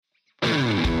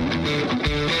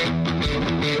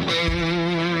Welcome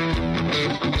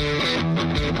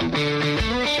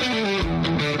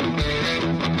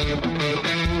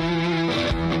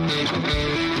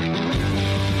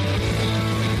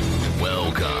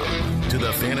to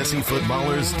the Fantasy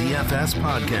Footballers DFS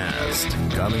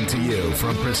podcast, coming to you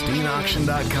from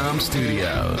pristineauction.com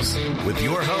studios with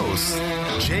your hosts,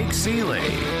 Jake Seeley,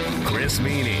 Chris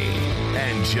Meany,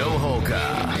 and Joe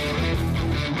Holka.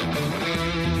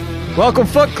 Welcome,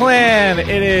 Foot Clan.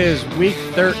 It is week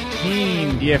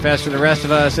 13 DFS for the rest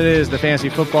of us. It is the Fantasy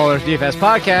Footballers DFS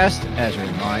podcast. As a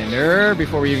reminder,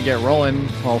 before we even get rolling,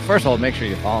 well, first of all, make sure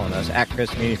you're following us at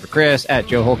Chris Meany for Chris, at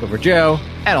Joe Holka for Joe,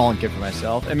 at All in Kid for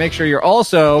myself. And make sure you're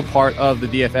also part of the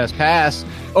DFS Pass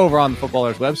over on the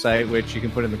Footballers website, which you can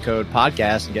put in the code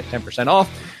podcast and get 10% off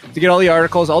to get all the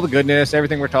articles, all the goodness,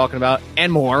 everything we're talking about,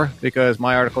 and more, because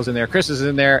my article's in there, Chris is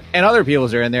in there, and other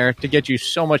people's are in there to get you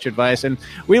so much advice. And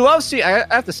we love I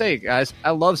have to say, guys,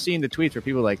 I love seeing the tweets where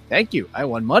people are like, thank you, I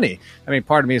won money. I mean,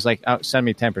 part of me is like, send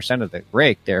me 10% of the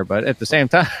break there, but at the same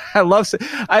time,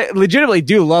 I legitimately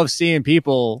do love seeing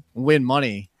people win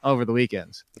money over the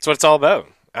weekends. That's what it's all about.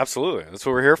 Absolutely. That's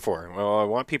what we're here for. Well, I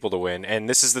want people to win. And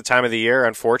this is the time of the year,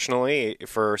 unfortunately,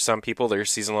 for some people, their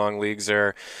season-long leagues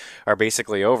are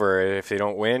basically over. If they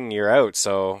don't win, you're out.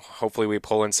 So hopefully we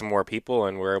pull in some more people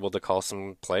and we're able to call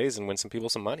some plays and win some people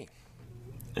some money.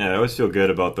 Yeah, I always feel good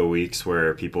about the weeks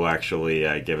where people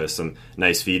actually give us some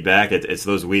nice feedback. It's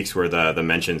those weeks where the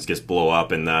mentions just blow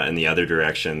up in the other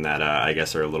direction that I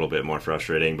guess are a little bit more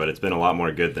frustrating. But it's been a lot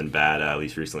more good than bad, at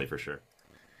least recently for sure.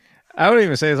 I would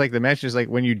even say it's like the mention is like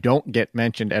when you don't get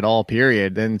mentioned at all,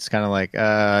 period. Then it's kind of like,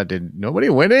 did nobody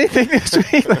win anything this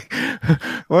week? Like,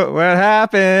 what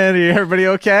happened? Everybody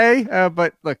okay?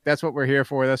 But look, that's what we're here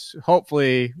for.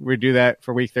 Hopefully we do that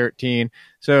for week 13.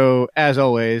 So as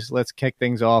always, let's kick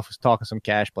things off with talking some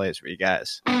cash plays for you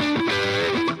guys.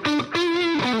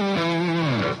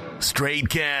 Straight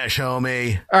cash,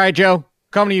 homie. All right, Joe,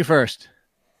 coming to you first.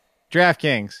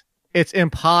 DraftKings. It's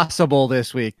impossible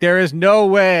this week. There is no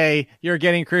way you're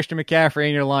getting Christian McCaffrey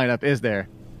in your lineup, is there?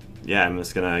 Yeah, I'm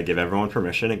just going to give everyone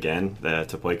permission again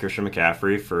to play Christian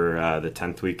McCaffrey for the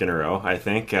 10th week in a row, I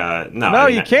think. No,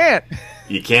 you can't.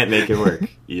 You can't make it work.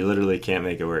 You literally can't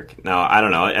make it work. No, I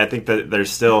don't know. I think that there's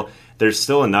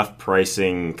still enough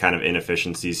pricing kind of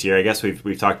inefficiencies here. I guess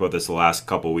we've talked about this the last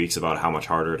couple of weeks about how much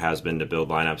harder it has been to build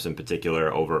lineups in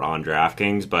particular over on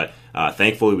DraftKings, but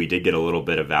thankfully we did get a little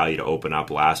bit of value to open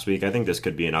up last week. I think this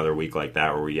could be another week like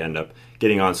that where we end up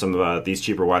getting on some of these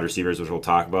cheaper wide receivers, which we'll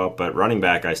talk about. But running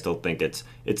back, I still think it's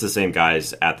the same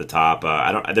guys at the top.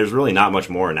 There's really not much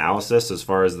more analysis as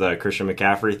far as the Christian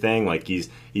McCaffrey thing. Like he's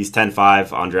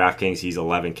 10-5 on DraftKings, he's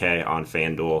 11K on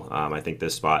FanDuel. I think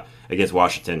this spot against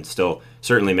Washington still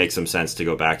certainly makes some sense to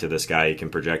go back to this guy. You can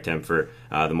project him for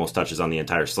the most touches on the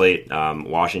entire slate.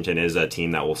 Washington is a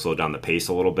team that will slow down the pace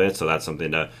a little bit, so that's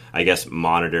something to, I guess,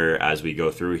 monitor as we go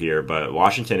through here. But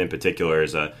Washington in particular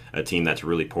is a team that's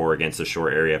really poor against the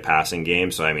short area passing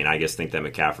game. So, I mean, I just think that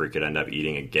McCaffrey could end up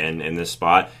eating again in this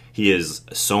spot. He is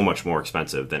so much more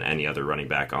expensive than any other running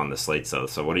back on the slate. So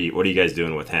what are you guys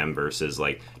doing with him versus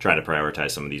like trying to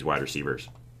prioritize some of these wide receivers?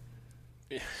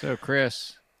 So,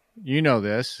 Chris, you know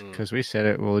this because we said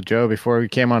it, well, Joe, before we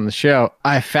came on the show.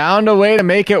 I found a way to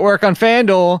make it work on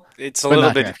FanDuel. It's a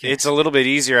little bit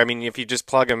easier. I mean, if you just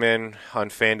plug them in on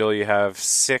FanDuel, you have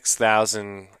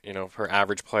 $6,000, per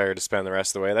average player to spend the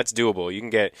rest of the way. That's doable. You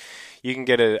can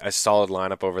get a solid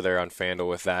lineup over there on FanDuel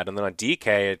with that. And then on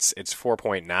DK, it's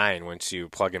 4.9 once you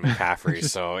plug in McCaffrey.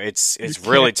 So it's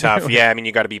really tough. Yeah, I mean,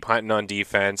 you got to be punting on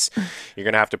defense. You're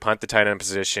going to have to punt the tight end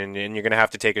position, and you're going to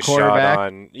have to take a shot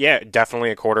on,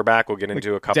 definitely a quarterback. We'll get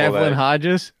into a couple of that.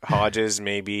 Hodges,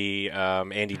 maybe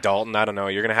Andy Dalton. I don't know.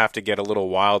 You're going to have to get a little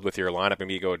wild with your lineup.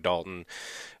 Maybe you go Dalton,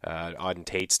 Auden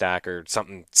Tate stack or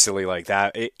something silly like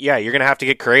that. You're going to have to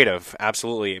get creative.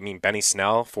 Absolutely. I mean, Benny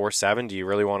Snell, 4.7. Do you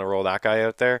really want to roll that guy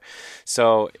out there?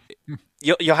 So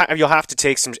you'll have to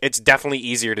take some. It's definitely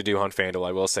easier to do on FanDuel,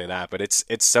 I will say that, but it's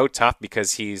so tough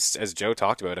because he's, as Joe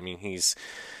talked about, I mean, he's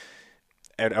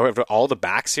out of all the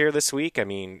backs here this week. I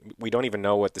mean, we don't even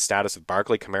know what the status of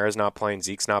Barkley. Kamara's not playing.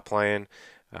 Zeke's not playing.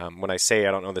 When I say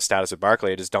I don't know the status of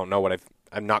Barkley, I just don't know what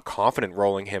I'm not confident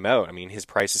rolling him out. I mean, his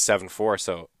price is 7.4,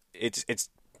 so it's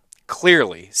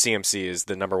clearly CMC is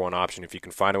the number one option. If you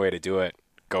can find a way to do it,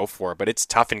 go for it. But it's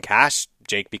tough in cash,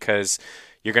 Jake, because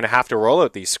you're going to have to roll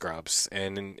out these scrubs.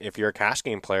 And if you're a cash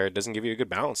game player, it doesn't give you a good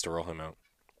balance to roll him out.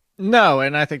 No,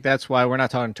 and I think that's why we're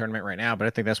not talking tournament right now, but I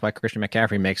think that's why Christian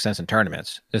McCaffrey makes sense in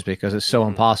tournaments, is because it's so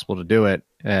impossible to do it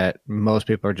that most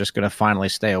people are just going to finally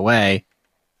stay away.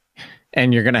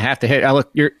 and you're going to have to hit.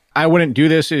 I wouldn't do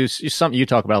this. Is something you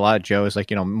talk about a lot, Joe. Is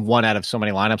like, one out of so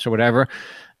many lineups or whatever.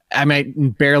 I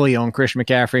might barely own Christian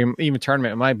McCaffrey. Even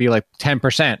tournament, it might be like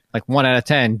 10%, like 1 out of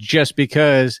 10, just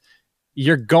because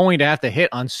you're going to have to hit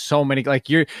on so many. Like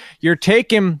you're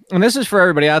taking, and this is for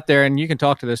everybody out there, and you can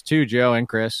talk to this too, Joe and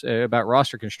Chris, about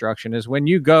roster construction. Is when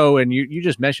you go and you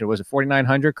just mentioned, was it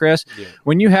 4,900, Chris? Yeah.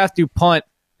 When you have to punt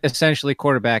essentially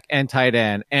quarterback and tight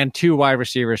end and 2 wide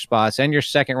receiver spots, and your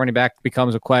second running back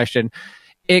becomes a question.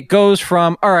 It goes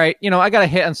from, all right, I got to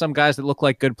hit on some guys that look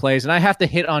like good plays, and I have to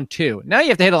hit on 2. Now you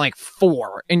have to hit on like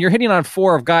 4, and you're hitting on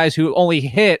 4 of guys who only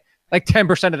hit like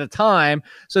 10% of the time.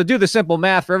 So do the simple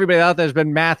math for everybody out there. There's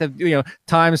been math of,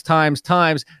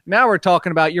 times. Now we're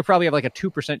talking about you probably have like a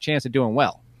 2% chance of doing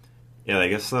well. Yeah, I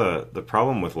guess the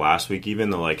problem with last week,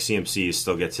 even though like CMC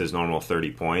still gets his normal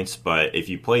 30 points, but if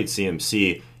you played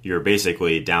CMC, you're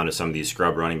basically down to some of these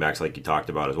scrub running backs like you talked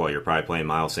about as well. You're probably playing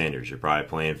Miles Sanders. You're probably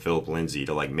playing Phillip Lindsay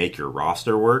to like make your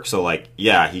roster work. So like,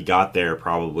 yeah, he got there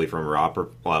probably from a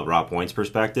raw points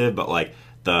perspective, but like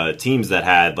the teams that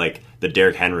had like the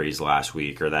Derrick Henrys last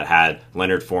week or that had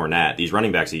Leonard Fournette, these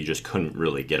running backs that you just couldn't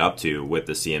really get up to with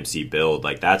the CMC build,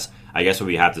 like that's, I guess, what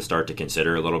we have to start to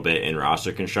consider a little bit in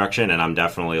roster construction. And I'm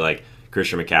definitely like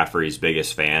Christian McCaffrey's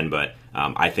biggest fan, but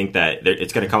I think that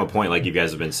it's going to come a point, like you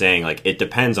guys have been saying, like it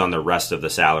depends on the rest of the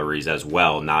salaries as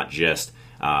well, not just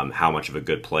how much of a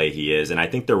good play he is. And I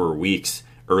think there were weeks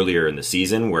earlier in the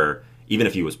season where even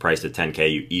if he was priced at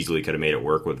 10K, you easily could have made it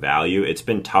work with value. It's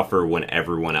been tougher when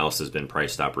everyone else has been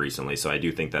priced up recently. So I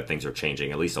do think that things are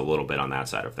changing, at least a little bit on that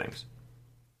side of things.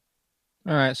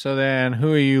 All right. So then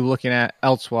who are you looking at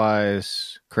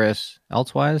elsewise, Chris?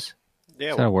 Elsewise?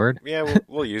 Yeah, is that a word? Yeah,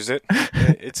 we'll use it.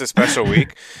 It's a special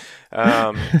week.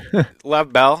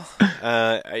 Lev Bell,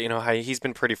 he's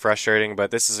been pretty frustrating, but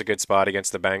this is a good spot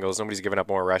against the Bengals. Nobody's given up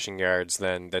more rushing yards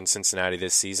than Cincinnati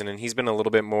this season, and he's been a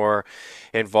little bit more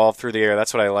involved through the air.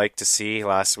 That's what I like to see.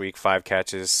 Last week, 5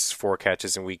 catches, 4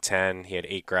 catches in week 10. He had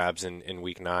 8 grabs in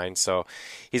week 9. So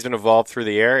he's been involved through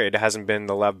the air. It hasn't been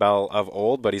the Lev Bell of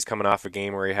old, but he's coming off a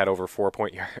game where he had over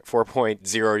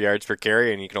 4.0 yards per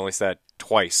carry, and you can only say that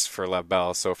twice for Lev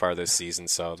Bell so far this season.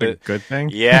 So a good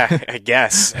thing. Yeah, I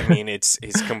guess. I mean, it's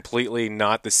completely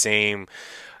not the same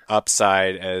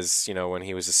upside as when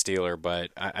he was a Steeler, but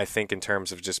I think in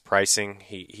terms of just pricing,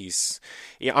 he's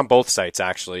on both sites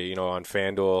actually. On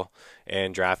FanDuel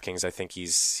and DraftKings, I think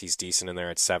he's decent in there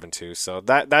at 7-2. So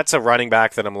that's a running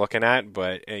back that I'm looking at.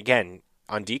 But again,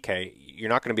 on DK, you're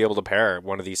not going to be able to pair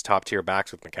one of these top tier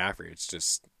backs with McCaffrey. It's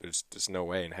just there's no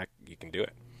way in heck you can do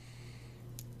it.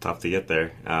 Tough to get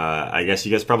there. I guess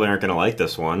you guys probably aren't going to like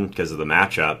this one because of the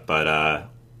matchup, but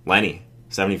Lenny,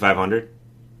 7,500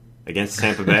 against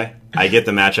Tampa Bay. I get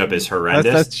the matchup is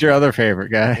horrendous. That's your other favorite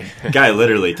guy. Guy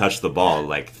literally touched the ball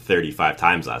like 35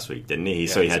 times last week, didn't he?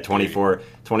 So he had 24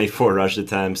 rush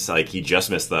attempts. Like he just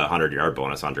missed the 100-yard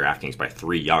bonus on DraftKings by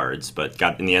 3 yards, but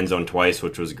got in the end zone twice,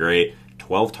 which was great.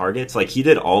 12 targets. Like he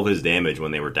did all of his damage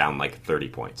when they were down like 30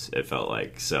 points, it felt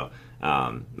like. So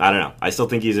I don't know. I still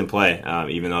think he's in play,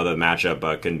 even though the matchup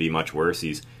couldn't be much worse.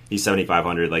 He's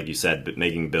 7,500, like you said, but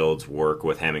making builds work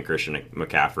with him and Christian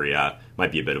McCaffrey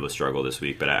might be a bit of a struggle this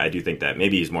week. But I do think that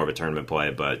maybe he's more of a tournament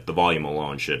play, but the volume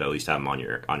alone should at least have him on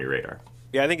your radar.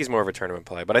 Yeah, I think he's more of a tournament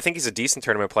play, but I think he's a decent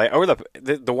tournament play. Or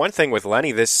the one thing with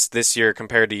Lenny this year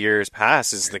compared to years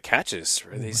past is the catches.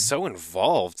 He's so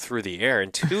involved through the air.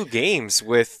 In 2 games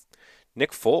with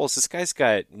Nick Foles, this guy's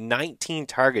got 19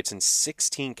 targets and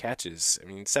 16 catches. I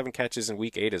mean, 7 catches in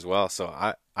week 8 as well. So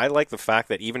I like the fact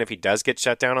that even if he does get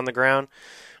shut down on the ground,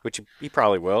 which he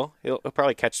probably will, he'll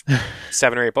probably catch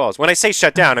 7 or 8 balls. When I say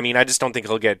shut down, I mean, I just don't think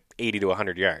he'll get 80 to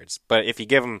 100 yards. But if you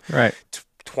give him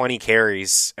 20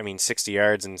 carries, 60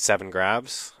 yards and 7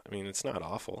 grabs, it's not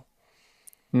awful.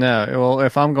 No, well,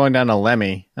 if I'm going down to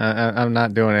Lemmy, I'm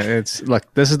not doing it.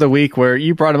 Look, this is the week where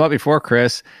you brought him up before,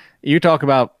 Chris. You talk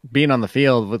about being on the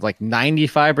field with like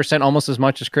 95%, almost as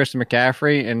much as Christian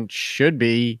McCaffrey, and should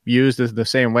be used as the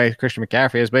same way Christian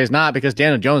McCaffrey is, but he's not because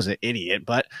Daniel Jones is an idiot.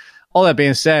 But all that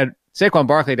being said, Saquon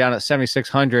Barkley down at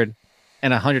 7,600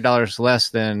 and $100 less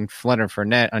than Leonard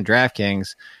Fournette on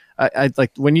DraftKings. I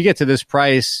like when you get to this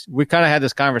price, we kind of had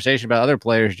this conversation about other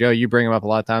players. Joe, you bring him up a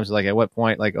lot of times. Like at what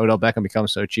point, like Odell Beckham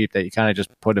becomes so cheap that you kind of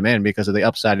just put him in because of the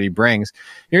upside that he brings.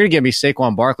 You're going to give me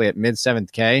Saquon Barkley at mid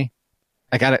 7K.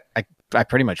 I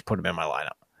pretty much put him in my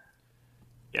lineup.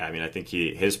 Yeah, I think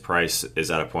his price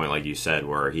is at a point, like you said,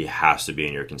 where he has to be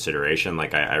in your consideration.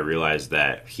 Like I realize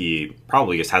that he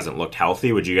probably just hasn't looked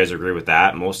healthy. Would you guys agree with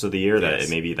that most of the year? Yes. That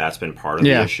maybe that's been part of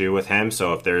the issue with him.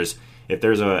 So if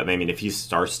if he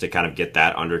starts to kind of get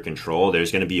that under control,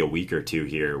 there's going to be a week or two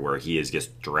here where he is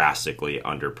just drastically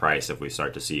underpriced if we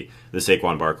start to see the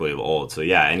Saquon Barkley of old. So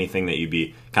yeah, anything that you'd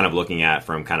be kind of looking at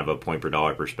from kind of a point per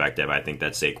dollar perspective, I think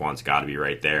that Saquon's got to be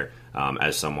right there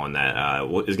as someone that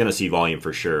is going to see volume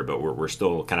for sure. But we're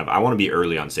still kind of, I want to be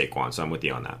early on Saquon, so I'm with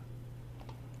you on that.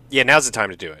 Yeah, now's the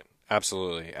time to do it.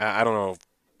 Absolutely. I don't know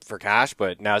for cash,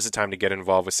 but now's the time to get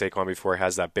involved with Saquon before he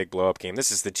has that big blow-up game.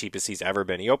 This is the cheapest he's ever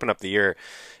been. He opened up the year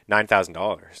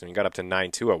 $9,000, and he got up to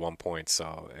 $9,200 at one point.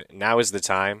 So now is the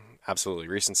time. Absolutely.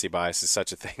 Recency bias is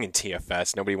such a thing in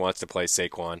DFS. Nobody wants to play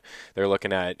Saquon. They're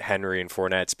looking at Henry and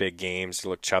Fournette's big games.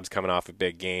 Look, Chubb's coming off a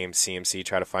big game. CMC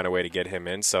try to find a way to get him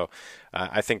in. So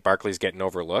I think Barkley's getting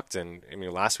overlooked. And I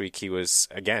mean, last week he was,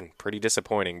 again, pretty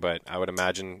disappointing, but I would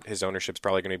imagine his ownership's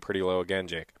probably going to be pretty low again,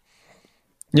 Jake.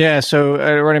 Yeah, so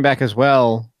running back as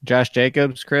well, Josh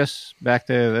Jacobs, Chris, back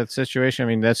to that situation. I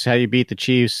mean, that's how you beat the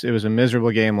Chiefs. It was a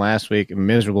miserable game last week,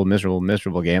 miserable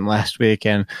game last week.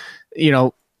 And,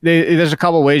 there's a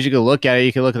couple of ways you could look at it.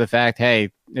 You could look at the fact,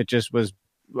 hey, it just was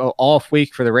off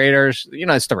week for the Raiders.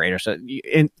 It's the Raiders. So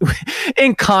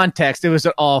in context, it was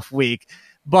an off week.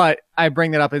 But I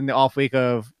bring that up in the off week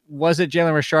of, was it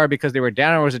Jalen Richard because they were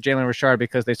down, or was it Jalen Richard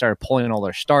because they started pulling all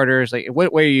their starters? Like,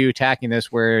 what way are you attacking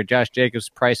this where Josh Jacobs'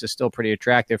 price is still pretty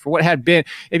attractive for what had been?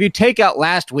 If you take out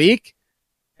last week,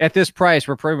 at this price,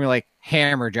 we're probably like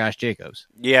hammer Josh Jacobs.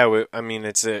 Yeah, I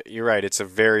mean, you're right. It's a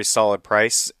very solid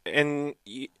price, and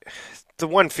the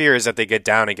one fear is that they get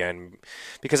down again,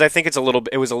 because I think it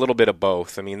was a little bit of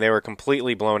both. I mean, they were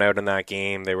completely blown out in that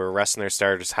game. They were resting their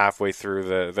starters halfway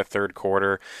through the third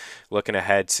quarter, looking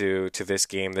ahead to this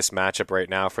game, this matchup right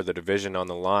now for the division on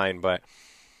the line, but.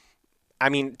 I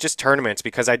mean, just tournaments,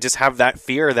 because I just have that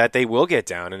fear that they will get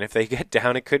down. And if they get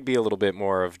down, it could be a little bit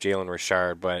more of Jalen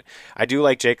Richard. But I do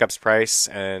like Jacobs' price.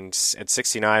 And at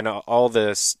 69, all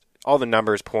the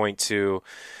numbers point to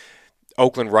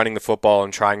Oakland running the football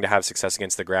and trying to have success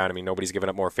against the ground. I mean, nobody's given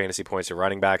up more fantasy points to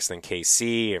running backs than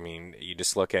KC. I mean, you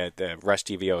just look at the rush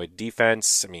DVOA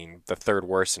defense. I mean, the third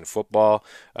worst in football,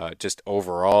 just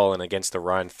overall. And against the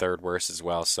run, third worst as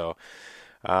well. So,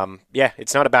 yeah,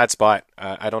 it's not a bad spot.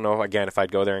 I don't know, again, if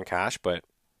I'd go there in cash, but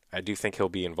I do think he'll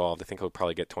be involved. I think he'll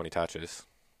probably get 20 touches.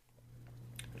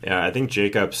 Yeah, I think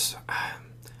Jacobs,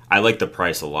 I like the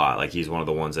price a lot. Like, he's one of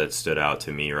the ones that stood out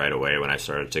to me right away when I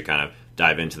started to kind of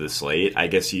dive into the slate. I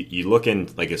guess you look in,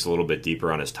 like, it's a little bit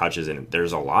deeper on his touches, and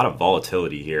there's a lot of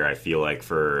volatility here, I feel like,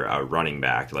 for a running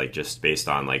back, like, just based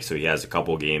on, like, so he has a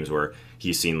couple games where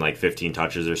he's seen, like, 15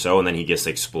 touches or so, and then he just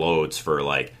explodes for,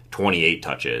 like, 28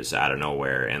 touches out of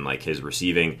nowhere, and, like, his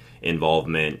receiving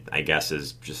involvement, I guess,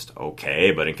 is just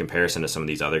okay, but in comparison to some of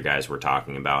these other guys we're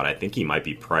talking about, I think he might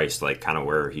be priced, like, kind of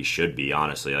where he should be,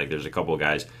 honestly. Like, there's a couple of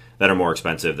guys that are more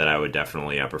expensive that I would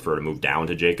definitely prefer to move down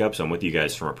to Jacobs. So I'm with you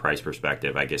guys from a price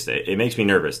perspective. I guess it makes me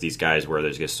nervous, these guys where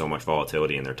there's just so much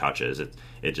volatility in their touches.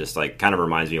 It just, like, kind of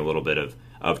reminds me a little bit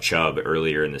of Chubb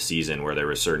earlier in the season, where there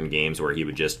were certain games where he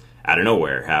would just out of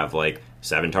nowhere have like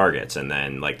 7 targets, and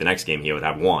then like the next game he would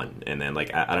have 1, and then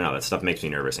like I don't know, that stuff makes me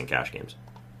nervous in cash games.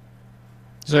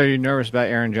 So are you nervous about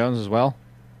Aaron Jones as well?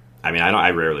 I mean, I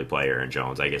rarely play Aaron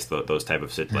Jones. I guess those type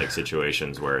of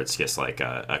situations where it's just like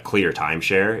a clear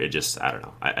timeshare. It just, I don't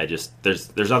know. I just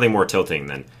there's nothing more tilting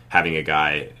than having a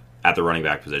guy at the running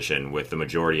back position with the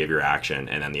majority of your action,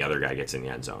 and then the other guy gets in the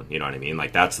end zone. You know what I mean?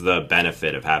 Like, that's the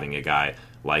benefit of having a guy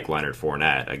like Leonard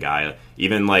Fournette, a guy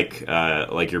even like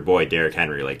your boy Derrick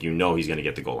Henry. Like, he's going to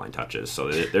get the goal line touches.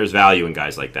 So there's value in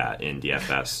guys like that in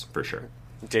DFS for sure.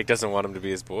 Jake doesn't want him to be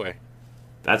his boy.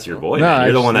 That's your boy, man.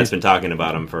 You're the one that's been talking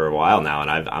about him for a while now, and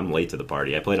I'm late to the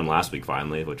party. I played him last week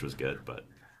finally, which was good, but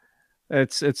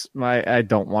I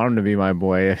don't want him to be my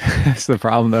boy. That's the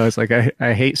problem, though. It's like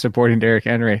I hate supporting Derrick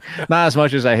Henry, not as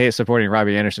much as I hate supporting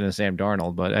Robbie Anderson and Sam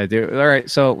Darnold, but I do. All right,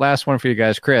 so last one for you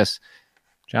guys, Chris.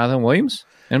 Jonathan Williams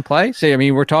in play. See, I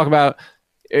mean, we're talking about,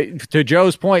 to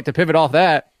Joe's point, to pivot off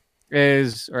that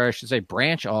is, or I should say,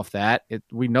 branch off that.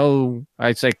 We know,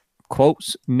 I'd say,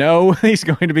 quotes, no, he's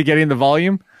going to be getting the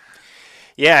volume.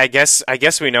 Yeah, I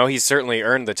guess we know he's certainly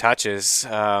earned the touches.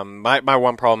 My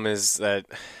one problem is that,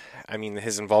 I mean,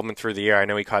 his involvement through the year, I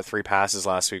know he caught 3 passes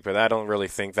last week, but I don't really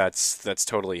think that's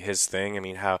totally his thing. I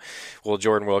mean, how will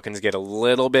Jordan Wilkins get a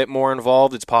little bit more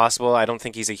involved? It's possible. I don't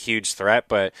think he's a huge threat,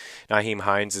 but Nyheim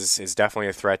Hines is definitely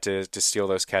a threat to steal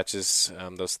those catches,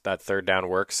 that third down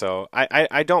work. So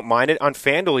I don't mind it. On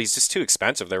FanDuel, he's just too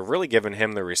expensive. They're really giving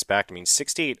him the respect. I mean,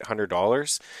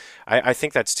 $6,800. I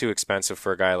think that's too expensive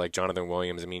for a guy like Jonathan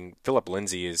Williams. I mean, Phillip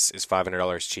Lindsay is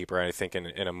 $500 cheaper, I think, in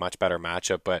a much better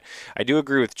matchup. But I do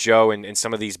agree with Joe. go in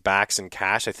some of these backs in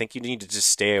cash, I think you need to just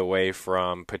stay away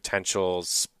from potential,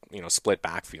 split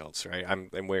backfields, right?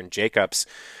 I'm wearing Jacobs.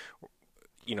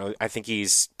 I think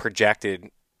he's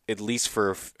projected at least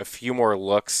for a few more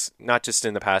looks, not just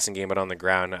in the passing game, but on the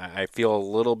ground. I feel a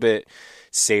little bit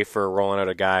safer rolling out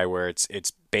a guy where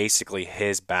it's basically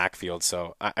his backfield.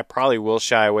 So I probably will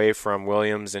shy away from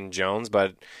Williams and Jones,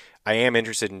 but I am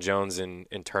interested in Jones in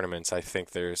tournaments. I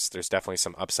think there's definitely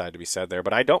some upside to be said there.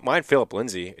 But I don't mind Phillip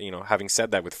Lindsay. Having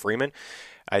said that with Freeman,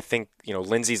 I think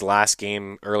Lindsay's last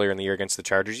game earlier in the year against the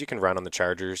Chargers, you can run on the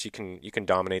Chargers. You can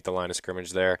dominate the line of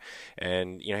scrimmage there,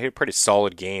 and he had a pretty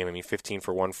solid game. I mean, 15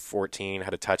 for 114,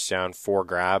 had a touchdown, 4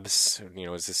 grabs. It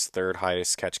was his third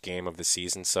highest catch game of the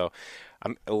season. So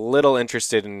I'm a little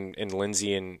interested in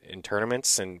Lindsay in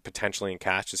tournaments and potentially in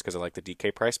cash just because I like the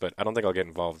DK price, but I don't think I'll get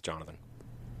involved with Jonathan.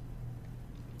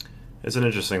 It's an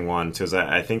interesting one because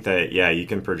I think that, yeah, you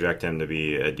can project him to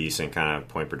be a decent kind of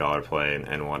point per dollar play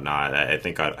and whatnot. I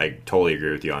think I totally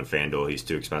agree with you on FanDuel. He's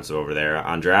too expensive over there.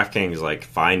 On DraftKings, like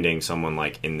finding someone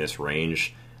like in this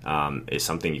range is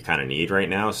something you kind of need right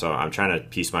now. So I'm trying to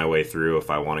piece my way through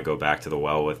if I want to go back to the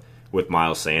well with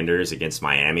Miles Sanders against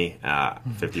Miami,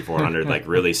 5,400, like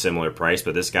really similar price.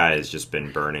 But this guy has just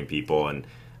been burning people, and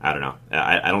I don't know.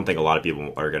 I don't think a lot of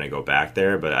people are going to go back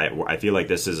there, but I feel like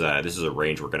this is a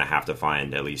range we're going to have to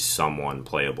find at least someone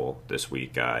playable this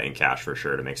week in cash for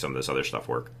sure to make some of this other stuff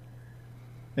work.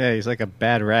 Yeah, he's like a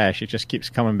bad rash. He just keeps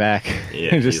coming back.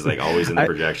 Yeah, he's like always in the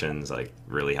projections, like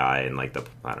really high, and like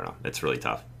I don't know. It's really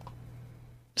tough.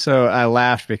 So I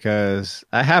laughed because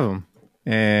I have him,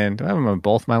 and do I have him in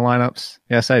both my lineups?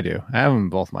 Yes, I do. I have him in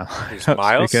both my lineups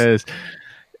Miles? Because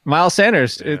Miles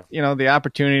Sanders, Yeah. The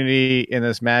opportunity in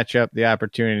this matchup, the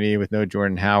opportunity with no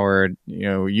Jordan Howard,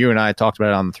 you and I talked about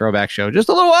it on the Throwback Show just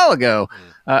a little while ago.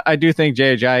 I do think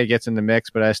Jay Ajayi gets in the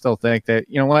mix, but I still think that,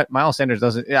 Miles Sanders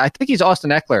doesn't. I think he's Austin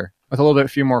Eckler with a little bit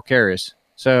few more carries.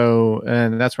 So,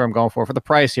 and that's where I'm going for. For the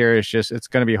price here, it's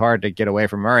going to be hard to get away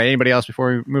from him. All right, anybody else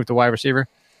before we move to wide receiver?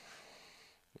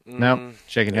 No?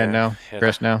 Shaking head, no? Yeah.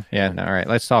 Chris, no? Yeah, no. All right,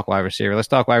 let's talk wide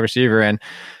receiver. And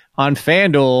on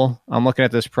FanDuel, I'm looking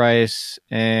at this price,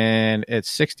 and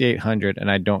it's 6,800, and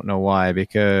I don't know why,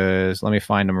 because let me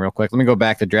find them real quick. Let me go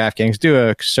back to DraftKings, do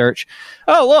a search.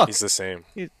 Oh, look. He's the same.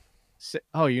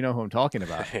 Oh, you know who I'm talking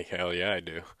about. Hell yeah, I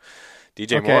do.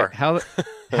 DJ Moore.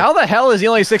 How the hell is he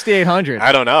only 6,800?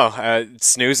 I don't know.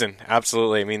 Snoozing.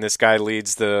 Absolutely. I mean, this guy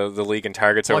leads the league in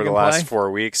targets over the last 4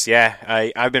 weeks.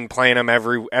 Yeah, I've been playing him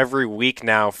every week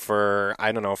now for,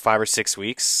 5 or 6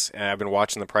 weeks. And I've been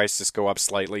watching the price just go up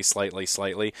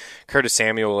slightly. Curtis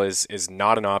Samuel is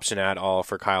not an option at all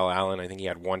for Kyle Allen. I think he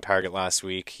had 1 target last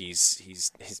week. He's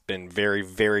been very,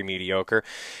 very mediocre.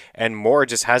 And Moore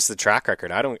just has the track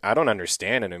record. I don't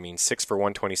understand it. I mean, 6 for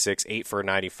 126, 8 for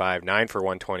 95, 9 for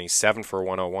 120, 7 for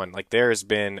 101. Like, there has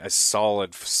been a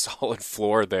solid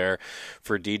floor there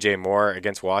for DJ Moore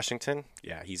against Washington.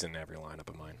 Yeah, he's in every lineup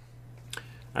of mine.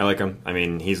 I like him. I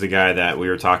mean, he's the guy that we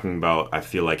were talking about, I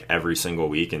feel like, every single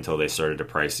week until they started to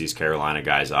price these Carolina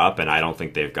guys up, and I don't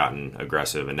think they've gotten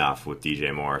aggressive enough with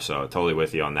DJ Moore, so totally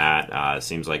with you on that. It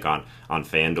seems like on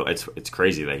FanDuel, it's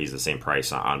crazy that he's the same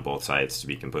price on both sides, to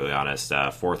be completely honest.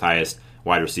 4th highest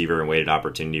wide receiver and weighted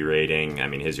opportunity rating. I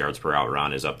mean, his yards per out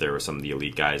run is up there with some of the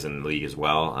elite guys in the league as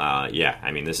well. Yeah,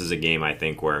 I mean, this is a game, I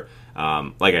think, where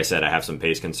like I said, I have some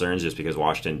pace concerns just because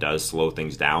Washington does slow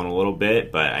things down a little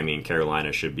bit. But I mean,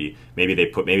 Carolina should be maybe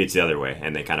it's the other way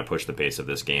and they kind of push the pace of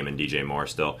this game. And DJ Moore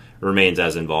still remains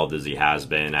as involved as he has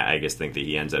been. I just think that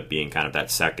he ends up being kind of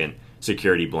that second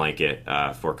security blanket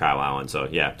for Kyle Allen. So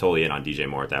yeah, totally in on DJ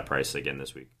Moore at that price again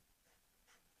this week.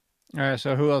 All right,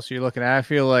 so who else are you looking at? I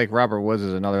feel like Robert Woods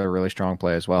is another really strong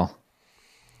play as well.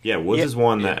 Yeah, Woods is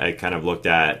one that I kind of looked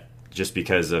at just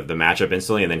because of the matchup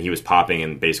instantly, and then he was popping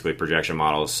in basically projection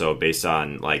models. So based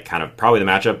on like kind of probably the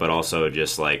matchup, but also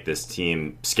just like this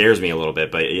team scares me a little bit.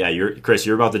 But yeah, Chris,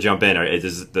 you're about to jump in.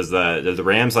 Does the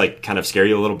Rams like kind of scare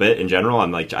you a little bit in general?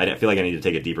 I feel like I need to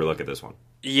take a deeper look at this one.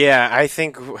 Yeah, I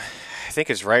think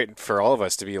it's right for all of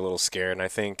us to be a little scared, and I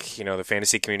think the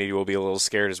fantasy community will be a little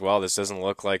scared as well. This doesn't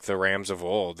look like the Rams of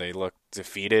old. They look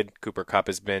defeated. Cooper Kupp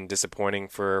has been disappointing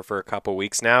for a couple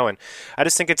weeks now, and I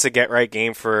just think it's a get right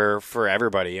game for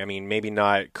everybody. I mean, maybe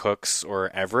not Cooks or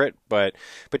Everett, but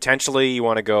potentially you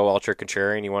want to go ultra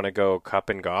contrarian, you want to go Kupp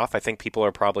and Goff. I think people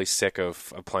are probably sick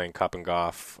of playing Kupp and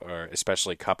Goff, or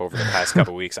especially Kupp over the past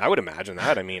couple weeks. I would imagine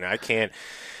that. I mean, I can't.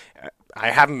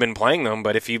 I haven't been playing them,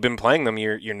 but if you've been playing them,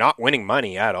 you're not winning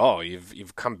money at all.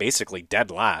 You've come basically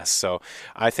dead last. So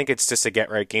I think it's just a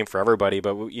get right game for everybody.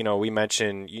 But we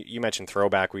mentioned you mentioned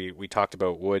throwback. We talked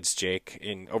about Woods, Jake,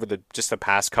 in over the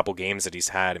past couple games that he's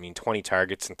had. I mean, 20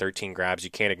 targets and 13 grabs. You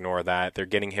can't ignore that. They're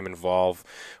getting him involved,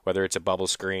 whether it's a bubble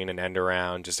screen, an end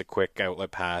around, just a quick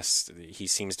outlet pass. He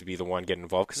seems to be the one getting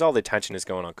involved because all the attention is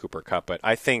going on Cooper Kupp. But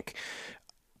I think.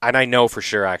 And I know for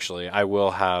sure, actually, I will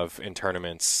have in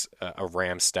tournaments a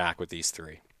Ram stack with these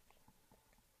three.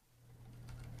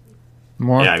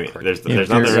 More? Yeah, I mean, there's nothing.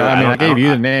 Really, I gave you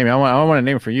the name. I want a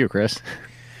name for you, Chris.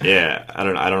 Yeah, I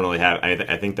don't really have.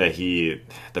 I think that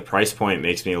the price point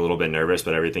makes me a little bit nervous,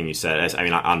 but everything you said, I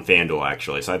mean, on FanDuel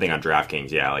actually. So I think on DraftKings,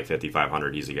 yeah, like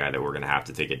 5,500, he's a guy that we're gonna have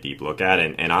to take a deep look at.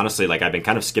 And honestly, like I've been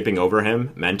kind of skipping over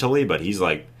him mentally, but he's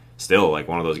like still like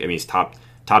one of those. I mean, he's top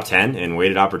 10 in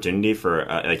weighted opportunity for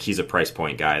like he's a price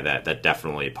point guy that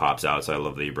definitely pops out. So I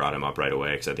love that you brought him up right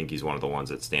away because I think he's one of the ones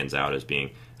that stands out as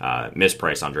being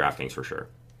mispriced on DraftKings for sure.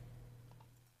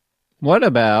 What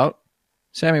about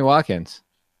Sammy Watkins?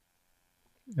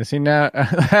 Is he now?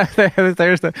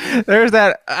 there's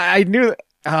that. I knew.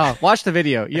 Oh, watch the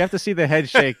video. You have to see the head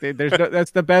shake.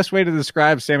 That's the best way to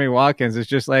describe Sammy Watkins. It's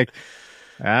just like.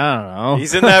 I don't know.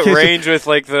 He's in that range with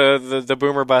like the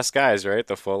boomer bust guys, right?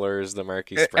 The Fullers, the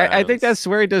Marquise Browns. I think that's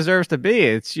where he deserves to be.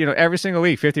 It's every single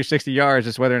week, 50 or 60 yards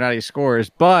is whether or not he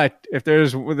scores. But if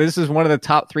this is one of the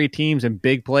top 3 teams in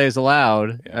big plays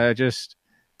allowed, I think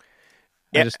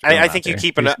you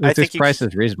keep an. I think his price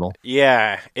is reasonable.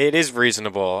 Yeah, it is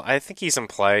reasonable. I think he's in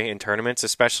play in tournaments,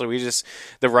 especially.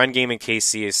 The run game in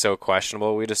KC is so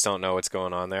questionable. We just don't know what's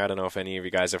going on there. I don't know if any of you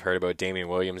guys have heard about Damian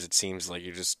Williams. It seems like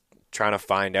you're just trying to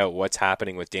find out what's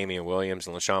happening with Damian Williams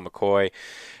and LaShawn McCoy.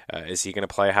 Is he going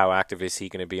to play? How active is he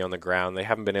going to be on the ground? They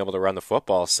haven't been able to run the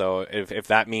football. So if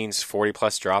that means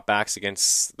 40-plus dropbacks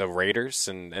against the Raiders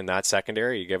and that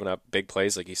secondary, you're giving up big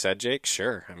plays like you said, Jake,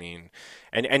 sure. I mean,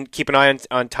 and keep an eye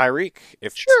on Tyreek.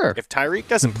 If Tyreek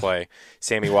doesn't play,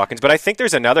 Sammy Watkins. But I think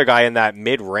there's another guy in that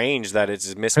mid-range that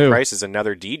is mispriced as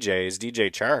another DJ, is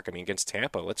DJ Chark. I mean, against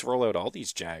Tampa. Let's roll out all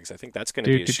these Jags. I think that's going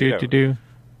to be a shootout. Yeah.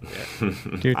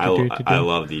 I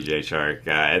love DJ Chark.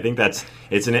 I think it's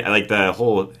like the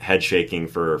whole head shaking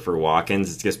for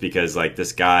Watkins. It's just because like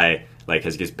this guy like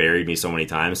has just buried me so many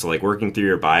times. So like working through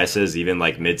your biases, even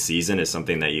like mid-season, is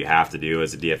something that you have to do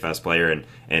as a DFS player.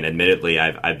 And admittedly,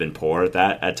 I've been poor at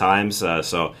that at times.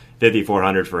 So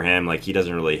 5,400 for him, like he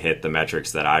doesn't really hit the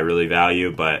metrics that I really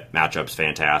value, but matchup's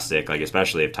fantastic. Like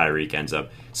especially if Tyreek ends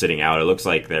up sitting out, it looks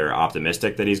like they're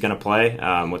optimistic that he's going to play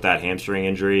with that hamstring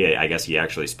injury. I guess he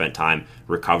actually spent time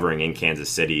recovering in Kansas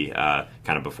City kind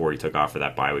of before he took off for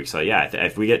that bye week. So yeah,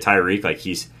 if we get Tyreek, like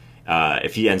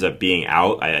if he ends up being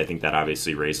out, I think that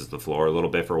obviously raises the floor a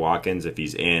little bit for Watkins. If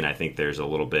he's in, I think there's a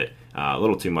little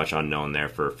too much unknown there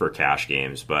for cash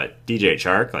games. But DJ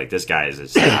Chark, like this guy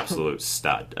is an absolute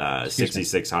stud.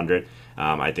 6,600.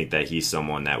 I think that he's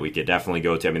someone that we could definitely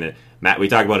go to. I mean, Matt, we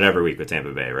talk about it every week with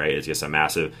Tampa Bay, right? It's just a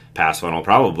massive pass funnel,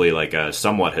 probably like a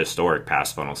somewhat historic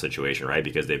pass funnel situation, right?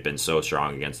 Because they've been so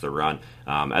strong against the run.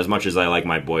 As much as I like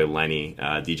my boy Lenny,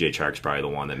 DJ Chark's probably the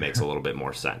one that makes a little bit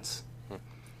more sense.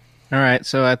 All right,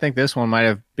 so I think this one might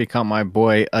have become my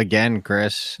boy again,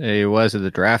 Chris. He was at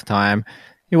the draft time.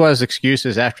 He was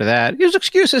excuses after that. He was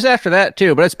excuses after that,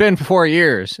 too, but it's been 4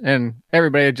 years, and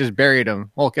everybody had just buried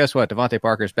him. Well, guess what? Devontae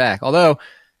Parker's back. Although,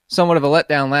 somewhat of a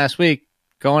letdown last week,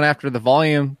 going after the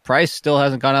volume. Price still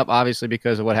hasn't gone up, obviously,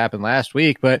 because of what happened last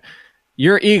week, but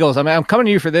your Eagles, I mean, I'm coming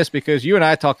to you for this because you and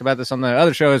I talked about this on the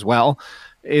other show as well,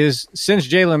 is since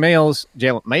Jalen Mills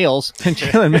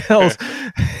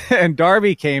and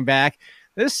Darby came back,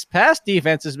 this past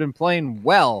defense has been playing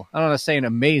well. I don't want to say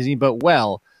amazing, but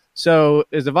well. So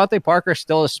is Devontae Parker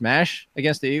still a smash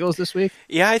against the Eagles this week?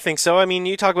 Yeah, I think so. I mean,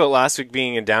 you talk about last week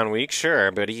being a down week, sure,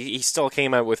 but he still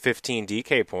came out with 15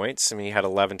 DK points. I mean, he had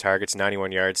 11 targets,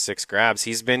 91 yards, 6 grabs.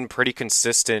 He's been pretty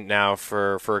consistent now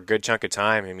for a good chunk of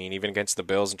time. I mean, even against the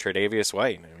Bills and Tre'Davious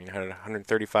White. I mean, he had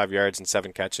 135 yards and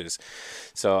 7 catches.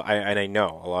 So I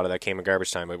know a lot of that came in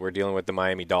garbage time, but we're dealing with the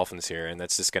Miami Dolphins here, and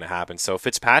that's just going to happen. So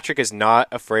Fitzpatrick is not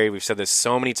afraid. We've said this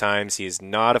so many times. He is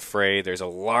not afraid. There's a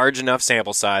large enough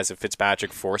sample size of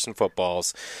Fitzpatrick forcing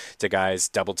footballs to guys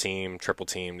double team, triple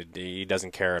team. He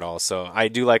doesn't care at all. So I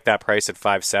do like that price at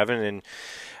 5.7. And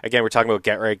again, we're talking about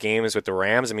get right games with the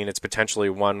Rams. I mean, it's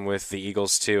potentially one with the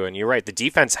Eagles too. And you're right, the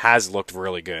defense has looked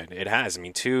really good. It has. I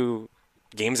mean, 2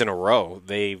 games in a row,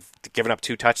 they've given up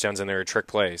 2 touchdowns and they're trick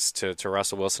plays to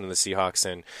Russell Wilson and the Seahawks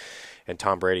and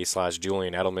Tom Brady /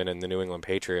 Julian Edelman and the New England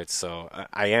Patriots. So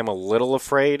I am a little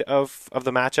afraid of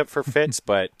the matchup for Fitz,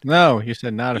 but no, you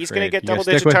said not afraid. He's going to get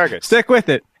double-digit targets. Stick with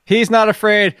it. He's not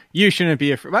afraid. You shouldn't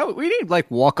be afraid. We need like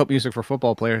walk-up music for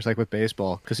football players, like with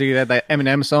baseball, because he had that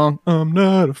Eminem song. I'm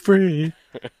not afraid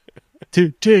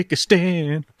to take a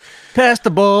stand. Pass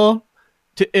the ball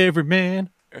to every man.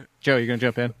 Joe, you gonna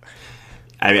jump in?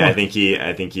 I mean, I think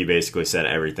he basically said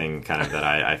everything kind of that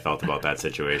I felt about that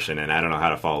situation, and I don't know how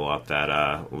to follow up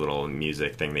that little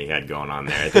music thing that he had going on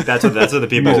there. I think that's what the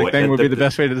people music thing would be the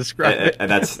best way to describe it.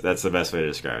 That's the best way to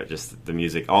describe it. Just the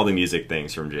music, all the music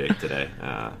things from Jake today.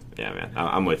 Yeah, man,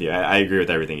 I'm with you. I agree with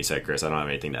everything you said, Chris. I don't have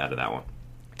anything to add to that one.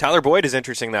 Tyler Boyd is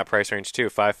interesting in that price range too,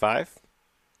 5.5.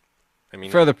 I mean,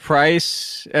 for the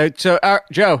price.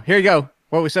 Joe, here you go.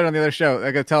 What we said on the other show,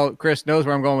 I got to tell Chris knows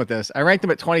where I'm going with this. I ranked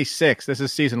him at 26. This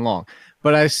is season long.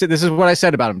 But this is what I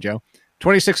said about him, Joe.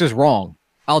 26 is wrong.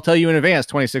 I'll tell you in advance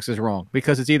 26 is wrong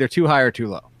because it's either too high or too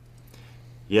low.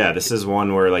 Yeah, this is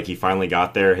one where like he finally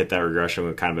got there, hit that regression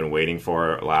we've kind of been waiting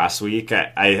for last week.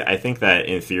 I think that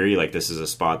in theory, like this is a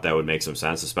spot that would make some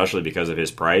sense, especially because of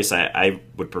his price. I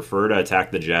would prefer to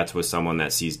attack the Jets with someone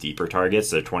that sees deeper targets.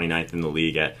 They're 29th in the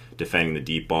league at defending the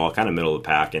deep ball, kind of middle of the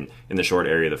pack and in the short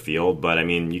area of the field. But I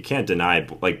mean, you can't deny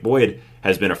like Boyd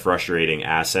has been a frustrating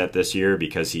asset this year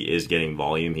because he is getting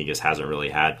volume. He just hasn't really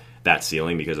had that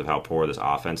ceiling because of how poor this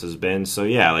offense has been. So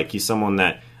yeah, like he's someone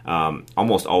that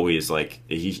almost always like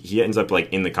he ends up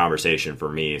like in the conversation for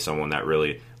me, someone that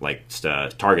really likes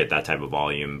to target that type of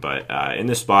volume. But in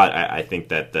this spot, I think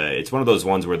that it's one of those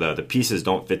ones where the pieces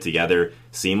don't fit together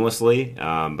seamlessly.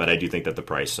 But I do think that the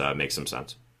price makes some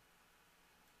sense.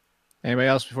 Anybody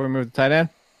else before we move to tight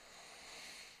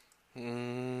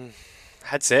end?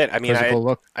 That's it. I mean,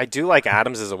 I do like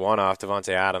Adams as a one-off,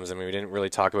 Devontae Adams. I mean, we didn't really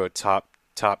talk about top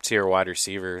tier wide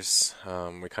receivers.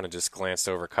 We kind of just glanced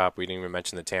over Kupp. We didn't even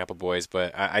mention the Tampa boys,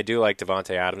 but I do like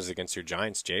Devontae Adams against your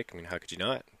Giants, Jake. I mean, how could you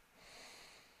not?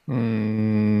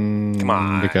 Come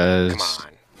on.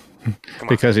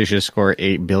 Because he should score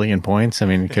 8 billion points. I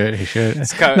mean, he should.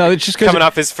 It's coming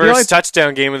off his first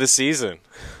touchdown game of the season.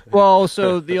 Well,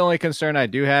 so the only concern I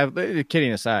do have,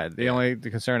 kidding aside, the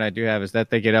concern I do have is that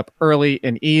they get up early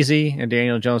and easy, and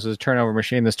Daniel Jones is a turnover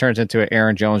machine. This turns into an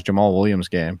Aaron Jones, Jamal Williams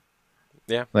game.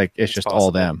 Yeah. Like, it's just possible.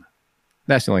 All them.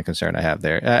 That's the only concern I have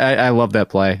there. I love that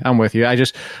play. I'm with you.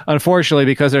 Unfortunately,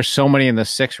 because there's so many in the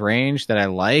 6 range that I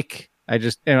like, I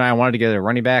wanted to get a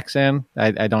running backs in.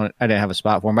 I didn't have a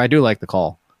spot for him, but I do like the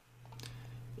call.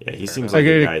 Yeah, he seems like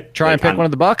a guy. Try and pick one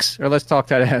of the Bucks, or let's talk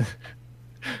tight end.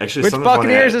 Actually, which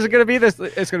Buccaneers is it going to be? It's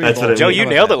going to be Joe. You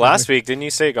nailed it last week, didn't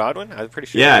you? Say Godwin? I'm pretty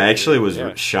sure. Yeah, I actually was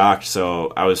shocked.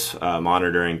 So I was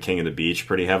monitoring King of the Beach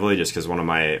pretty heavily, just because one of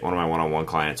my one-on-one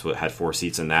clients had 4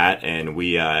 seats in that, and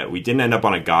we didn't end up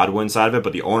on a Godwin side of it,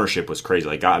 but the ownership was crazy.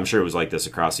 Like I'm sure it was like this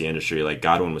across the industry. Like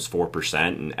Godwin was 4%,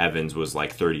 and Evans was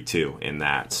like 32 in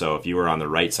that. So if you were on the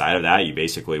right side of that, you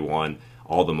basically won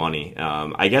all the money.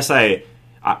 I guess I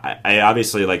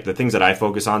obviously, like, the things that I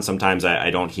focus on, sometimes I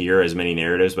don't hear as many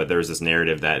narratives, but there's this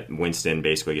narrative that Winston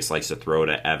basically just likes to throw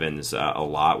to Evans a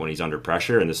lot when he's under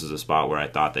pressure, and this is a spot where I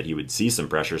thought that he would see some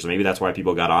pressure, so maybe that's why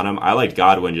people got on him. I liked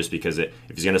Godwin just because if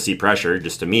he's going to see pressure,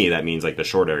 just to me, that means, like, the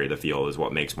short area of the field is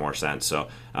what makes more sense. So,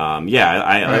 I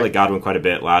like Godwin quite a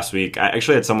bit last week. I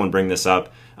actually had someone bring this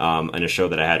up in a show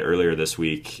that I had earlier this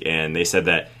week, and they said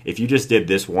that if you just did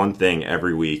this one thing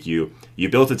every week, you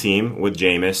built a team with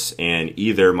Jameis and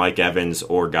either Mike Evans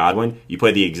or Godwin, you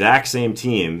play the exact same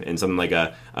team in something like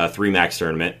a 3-max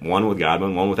tournament, one with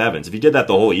Godwin, one with Evans. If you did that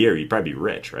the whole year, you'd probably be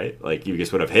rich, right? Like, you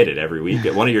just would have hit it every week.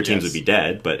 One of your teams would be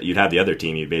dead, but you'd have the other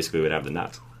team, you basically would have the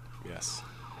nuts. Yes.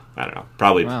 I don't know.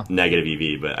 Probably negative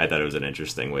EV, but I thought it was an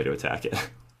interesting way to attack it.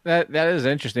 That is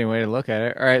an interesting way to look at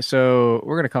it. All right, so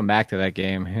we're going to come back to that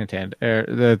game.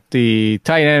 The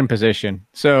tight end position.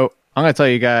 So I'm going to tell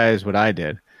you guys what I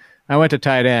did. I went to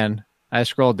tight end. I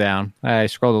scrolled down. I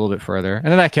scrolled a little bit further, and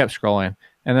then I kept scrolling.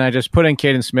 And then I just put in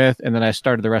Caden Smith, and then I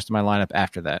started the rest of my lineup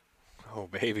after that. Oh,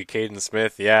 baby, Caden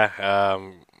Smith, yeah.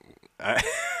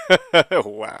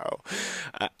 Wow.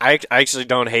 I actually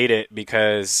don't hate it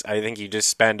because I think you just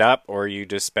spend up or you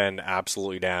just spend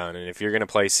absolutely down. And if you're going to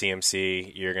play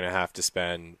CMC, you're going to have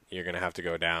to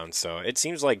go down. So it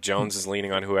seems like Jones is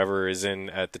leaning on whoever is in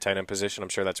at the tight end position. I'm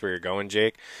sure that's where you're going,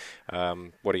 Jake.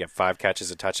 What do you have, 5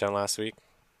 catches, a touchdown last week?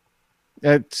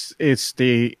 It's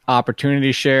the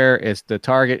opportunity share, it's the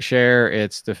target share,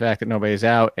 it's the fact that nobody's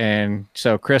out. And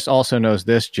so Chris also knows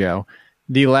this, Joe.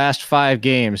 The last 5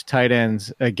 games, tight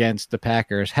ends against the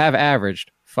Packers have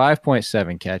averaged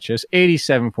 5.7 catches,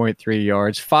 87.3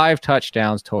 yards, 5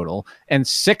 touchdowns total, and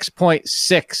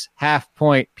 6.6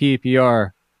 half-point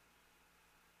PPR.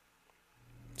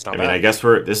 It's not I bad. mean, I guess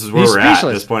this is where He's we're at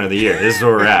speechless. this point of the year. This is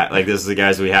where we're at. Like, this is the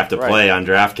guys we have to Right. play on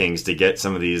DraftKings to get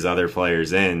some of these other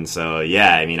players in. So,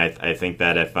 yeah, I mean, I think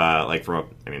that if,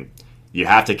 you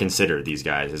have to consider these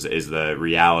guys is the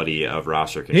reality of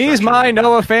roster construction. He's my right now.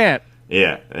 Noah Fant.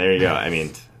 Yeah, there you go. I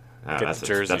mean, Get the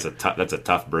jersey. that's a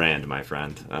tough brand, my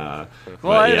friend. Well,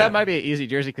 But, yeah. that might be an easy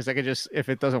jersey because I could just, if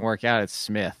it doesn't work out, it's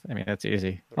Smith. I mean, that's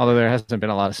easy. Although there hasn't been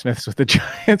a lot of Smiths with the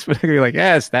Giants, but I could be like,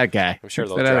 yeah, it's that guy. I'm sure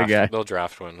It's they'll that other guy.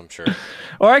 draft one. I'm sure.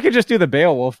 Or I could just do the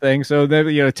Beowulf thing. So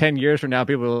then, 10 years from now,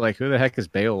 people are like, who the heck is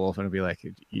Beowulf? And it'd be like,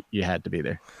 you had to be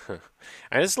there.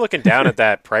 I'm just looking down at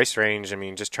that price range. I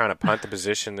mean, just trying to punt the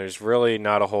position. There's really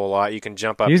not a whole lot. You can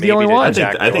jump up. He's the maybe only to one. I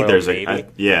think Jack there's Doyle,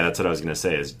 yeah, that's what I was gonna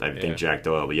say. I Yeah. think Jack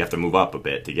Doyle, but you have to move up a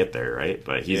bit to get there, right?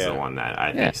 But he's the Yeah. one that I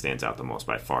Yeah. think stands out the most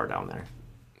by far down there.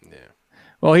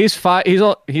 Well, he's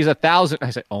 1,000. I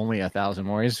said only 1,000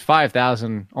 more. He's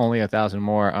 5,000, only 1,000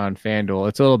 more on FanDuel.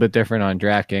 It's a little bit different on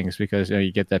DraftKings because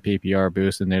you get that PPR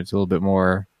boost and there's a little bit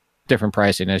more different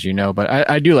pricing, as you know. But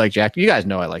I do like Jack. You guys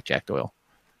know I like Jack Doyle.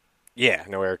 Yeah,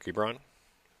 no Eric Ebron.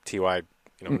 Ty,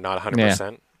 not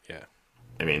 100%. Yeah.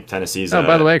 I mean, Tennessee's Oh,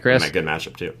 by the way, Chris. a good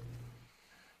matchup too.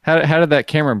 How did that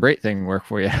Cameron Brate thing work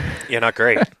for you? Yeah, not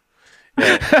great.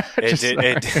 Yeah,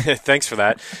 thanks for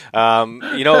that.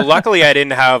 Luckily I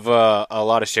didn't have a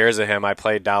lot of shares of him. I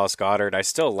played Dallas Goedert. I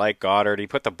still like Goddard. He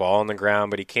put the ball on the ground,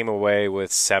 but he came away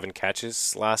with 7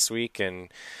 catches last week, and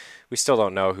we still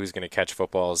don't know who's going to catch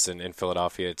footballs in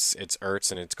Philadelphia. It's Ertz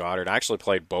and it's Goddard. I actually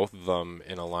played both of them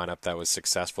in a lineup that was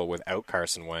successful without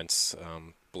Carson Wentz,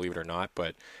 believe it or not.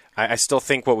 But I still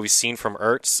think what we've seen from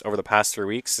Ertz over the past 3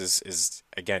 weeks is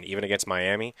again, even against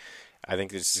Miami, I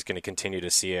think this is going to continue to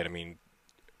see it. I mean,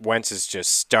 Wentz is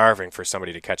just starving for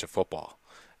somebody to catch a football,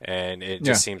 and it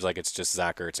just seems like it's just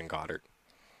Zach Ertz and Goddard.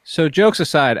 So jokes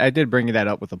aside, I did bring that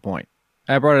up with a point.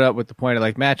 I brought it up with the point of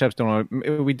like matchups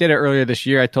don't. We did it earlier this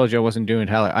year. I told you I wasn't doing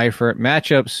Tyler Eifert.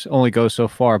 Matchups only go so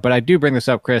far, but I do bring this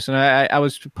up, Chris, and I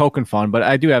was poking fun, but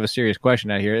I do have a serious question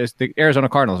out here. Is the Arizona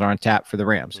Cardinals are on tap for the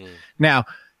Rams now?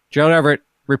 Gerald Everett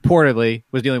reportedly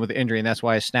was dealing with an injury, and that's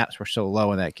why his snaps were so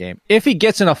low in that game. If he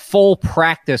gets in a full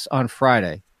practice on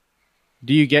Friday,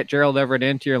 do you get Gerald Everett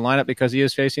into your lineup because he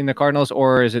is facing the Cardinals,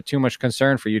 or is it too much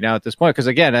concern for you now at this point? Because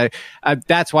again,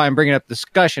 that's why I'm bringing up the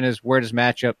discussion is where does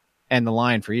matchup end the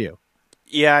line for you?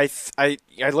 Yeah, I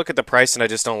look at the price and I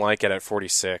just don't like it at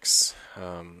 46.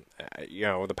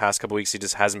 The past couple weeks he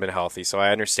just hasn't been healthy, so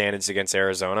I understand it's against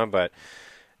Arizona, but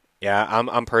yeah,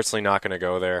 I'm personally not going to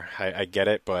go there. I get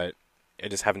it, but I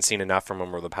just haven't seen enough from him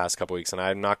over the past couple weeks, and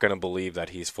I'm not going to believe that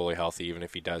he's fully healthy, even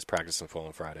if he does practice in full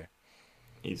on Friday.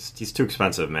 He's too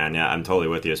expensive, man. Yeah, I'm totally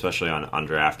with you, especially on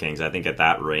DraftKings. I think at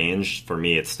that range, for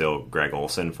me, it's still Greg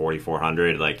Olsen,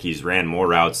 4,400. Like, he's ran more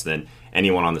routes than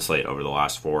anyone on the slate over the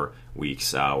last 4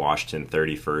 weeks. Washington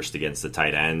 31st against the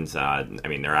tight ends.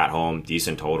 They're at home,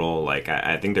 decent total. Like,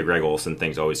 I think the Greg Olsen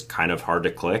thing's always kind of hard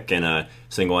to click in a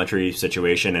single entry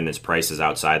situation, and his price is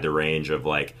outside the range of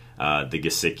like the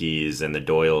Gesickis and the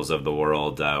Doyles of the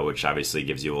world, which obviously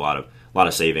gives you a lot of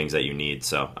savings that you need.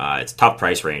 So it's tough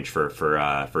price range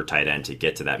for tight end to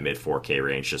get to that mid 4K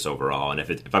range just overall. And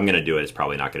if I'm going to do it, it's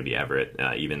probably not going to be Everett,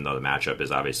 even though the matchup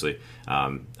is obviously,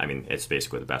 it's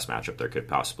basically the best matchup there could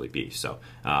possibly be. So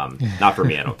not for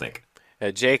me, I don't think.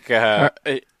 Jake,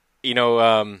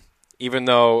 even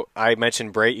though I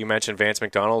mentioned Brate, you mentioned Vance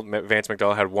McDonald. Vance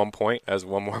McDonald had 1 point, as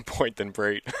one more point than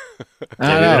Brate. I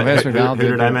don't know. Vance McDonald. Who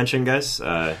did I mention, guys?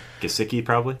 Gesicki,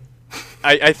 probably.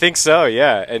 I think so,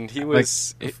 yeah, and he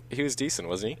was decent,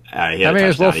 wasn't he?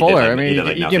 It's Will Fuller.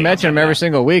 You can mention him every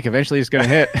single week. Eventually, he's going to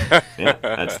hit. Yeah,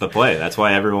 that's the play. That's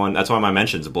why my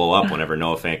mentions blow up whenever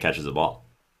Noah Fant catches the ball.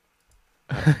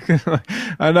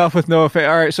 Enough with Noah Fant.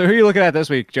 All right, so who are you looking at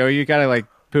this week, Joe? You kind of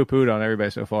poo-pooed on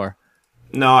everybody so far.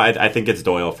 No, I think it's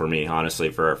Doyle for me, honestly,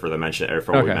 for the mention or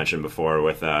for what we mentioned before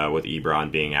with Ebron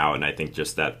being out, and I think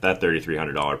just that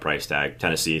 $3,300 price tag,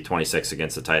 Tennessee 26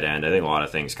 against the tight end. I think a lot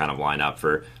of things kind of line up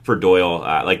for Doyle.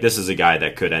 This is a guy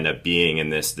that could end up being in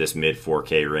this mid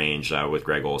 4K range with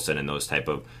Greg Olsen and those type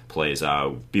of plays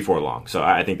before long. So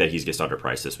I think that he's just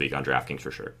underpriced this week on DraftKings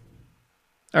for sure.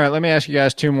 All right, let me ask you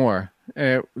guys 2 more.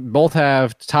 Both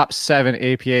have top 7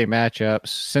 APA matchups.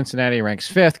 Cincinnati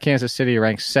ranks 5th. Kansas City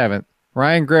ranks 7th.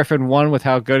 Ryan Griffin, 1, with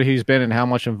how good he's been and how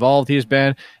much involved he's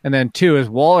been. And then 2, is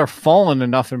Waller fallen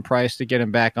enough in price to get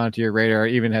him back onto your radar,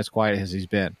 even as quiet as he's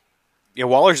been? Yeah,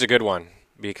 Waller's a good one.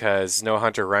 because no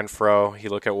Hunter Renfrow. You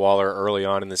look at Waller early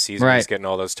on in the season, Right. he's getting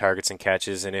all those targets and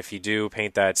catches. And if you do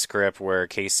paint that script where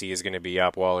KC is going to be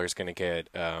up, Waller's going to get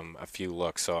a few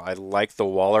looks. So I like the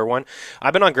Waller one.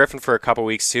 I've been on Griffin for a couple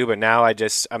weeks too, but now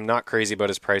I'm not crazy about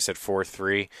his price at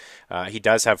 4.3. He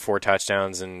does have 4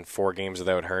 touchdowns in 4 games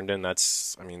without Herndon.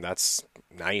 That's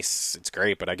nice. It's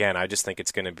great. But again, I just think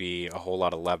it's going to be a whole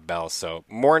lot of Lev Bell. So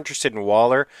more interested in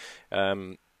Waller.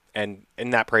 And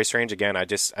in that price range, again, I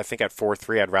think at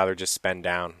 4.3, I'd rather just spend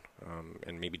down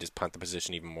and maybe just punt the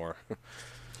position even more.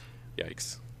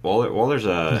 Yikes. Waller's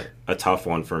a tough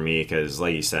one for me because,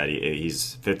 like you said,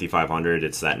 he's 5,500.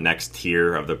 It's that next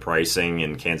tier of the pricing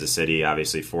in Kansas City,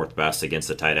 obviously 4th best against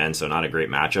the tight end, so not a great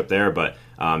matchup there. But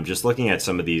just looking at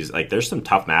some of these, like there's some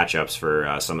tough matchups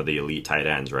for some of the elite tight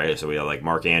ends, right? So we have like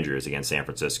Mark Andrews against San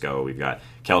Francisco. We've got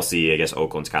Kelsey. I guess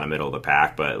Oakland's kind of middle of the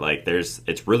pack, but like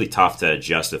it's really tough to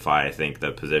justify. I think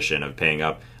the position of paying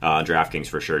up DraftKings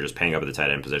for sure. Just paying up at the tight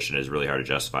end position is really hard to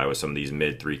justify with some of these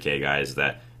mid 3K guys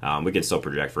that. We can still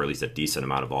project for at least a decent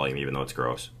amount of volume, even though it's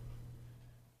gross.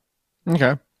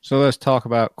 Okay, so let's talk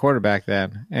about quarterback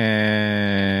then.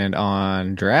 And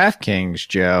on DraftKings,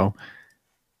 Joe,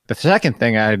 the second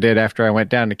thing I did after I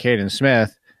went down to Caden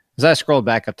Smith is I scrolled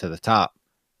back up to the top.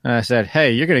 And I said,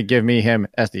 hey, you're going to give me him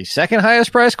as the second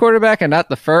highest priced quarterback and not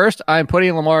the first. I'm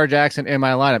putting Lamar Jackson in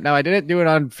my lineup. Now, I didn't do it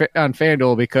on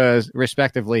FanDuel because,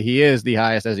 respectively, he is the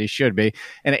highest as he should be.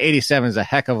 And 87 is a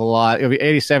heck of a lot. It'll be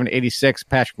 87, 86,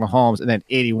 Patrick Mahomes, and then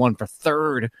 81 for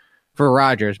third for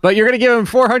Rodgers. But you're going to give him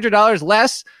 $400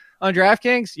 less on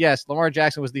DraftKings? Yes, Lamar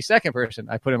Jackson was the second person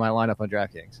I put in my lineup on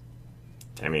DraftKings.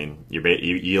 I mean,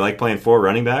 you like playing 4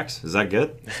 running backs? Is that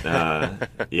good?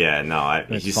 Yeah, no.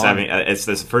 It's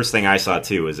the first thing I saw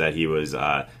too was that he was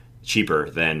cheaper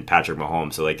than Patrick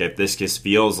Mahomes. So like, if this just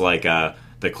feels like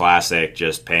the classic,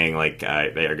 just paying like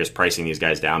or just pricing these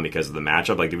guys down because of the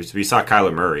matchup. Like we saw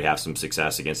Kyler Murray have some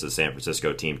success against the San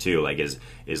Francisco team too. Like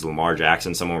is Lamar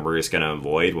Jackson someone we're just going to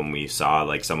avoid when we saw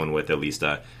like someone with at least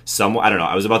I don't know.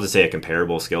 I was about to say a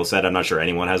comparable skill set. I'm not sure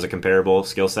anyone has a comparable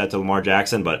skill set to Lamar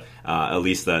Jackson, but at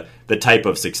least the type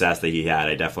of success that he had,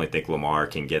 I definitely think Lamar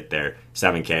can get there.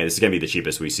 7K. This is going to be the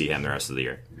cheapest we see him the rest of the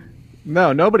year.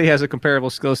 No, nobody has a comparable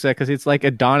skill set because it's like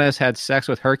Adonis had sex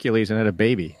with Hercules and had a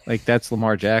baby. Like, that's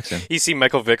Lamar Jackson. You see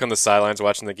Michael Vick on the sidelines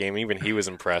watching the game. Even he was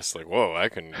impressed. Like, whoa, I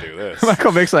couldn't do this.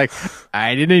 Michael Vick's like,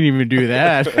 I didn't even do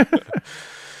that.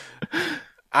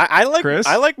 I like Chris?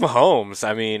 I like Mahomes.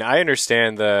 I mean, I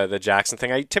understand the Jackson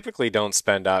thing. I typically don't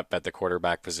spend up at the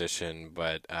quarterback position,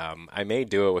 but I may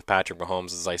do it with Patrick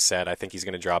Mahomes. As I said, I think he's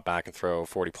going to drop back and throw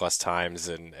 40-plus times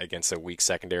against a weak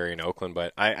secondary in Oakland.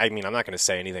 But, I mean, I'm not going to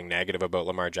say anything negative about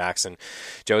Lamar Jackson.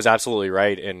 Joe's absolutely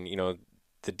right. And, you know,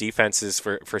 the defenses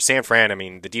for San Fran, I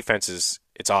mean, the defense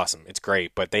it's awesome. It's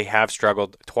great. But they have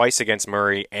struggled twice against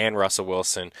Murray and Russell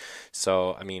Wilson.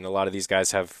 So, I mean, a lot of these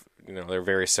guys have... You know, they're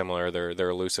very similar. They're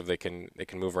elusive. They can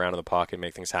move around in the pocket and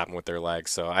make things happen with their legs.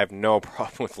 So I have no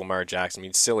problem with Lamar Jackson. I mean,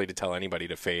 it's silly to tell anybody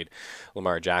to fade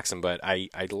Lamar Jackson, but I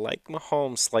like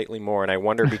Mahomes slightly more. And I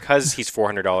wonder, because he's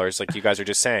 $400, like you guys are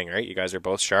just saying, right? You guys are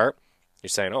both sharp. You're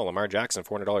saying, oh, Lamar Jackson,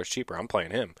 $400 cheaper. I'm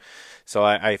playing him. So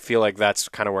I feel like that's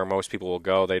kind of where most people will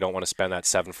go. They don't want to spend that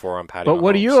 7-4 on Patty Mahomes. But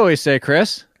what do you always say,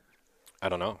 Chris? I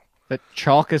don't know. That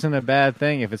chalk isn't a bad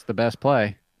thing if it's the best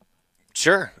play.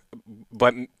 Sure,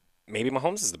 but... Maybe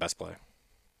Mahomes is the best play.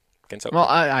 Well,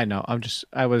 I know.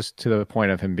 I was to the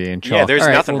point of him being chalk. Yeah, there's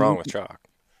nothing wrong with chalk.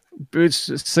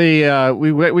 See,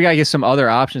 we got to get some other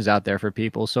options out there for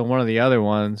people. So one of the other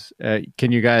ones,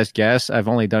 can you guys guess? I've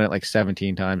only done it like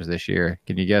 17 times this year.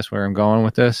 Can you guess where I'm going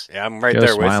with this? Yeah, I'm right Joe's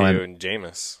there smiling. with you and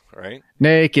Jameis, right?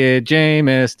 Naked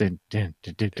Jameis. Dun, dun,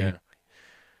 dun, dun, dun.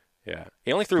 Yeah.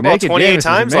 He only threw the ball 28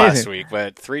 times last week,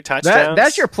 but 3 touchdowns.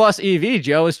 That's your plus EV,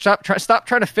 Joe, is stop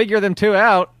trying to figure them two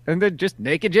out and then just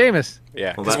naked Jameis.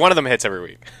 Yeah, because one of them hits every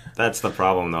week. That's the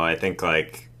problem, though. I think,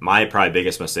 like, my probably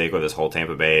biggest mistake with this whole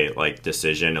Tampa Bay, like,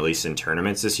 decision, at least in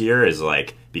tournaments this year, is,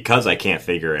 like, because I can't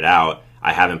figure it out,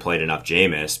 I haven't played enough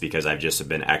Jameis because I've just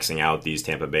been Xing out these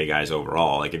Tampa Bay guys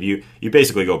overall. Like, if you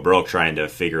basically go broke trying to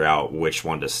figure out which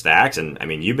one to stack, and I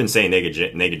mean, you've been saying naked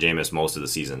Jameis most of the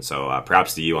season, so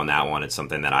props to you on that one. It's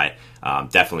something that I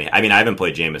definitely, I mean, I haven't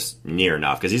played Jameis near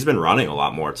enough because he's been running a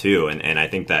lot more too, and I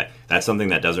think that's something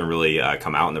that doesn't really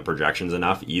come out in the projections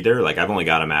enough either. Like, I've only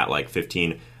got him at like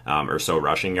 15 or so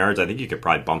rushing yards. I think you could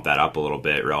probably bump that up a little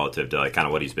bit relative to like kind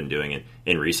of what he's been doing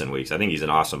in recent weeks. I think he's an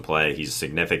awesome play. He's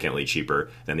significantly cheaper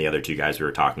than the other two guys we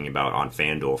were talking about on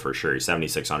FanDuel for sure. He's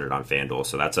 $7,600 on FanDuel,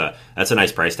 so that's a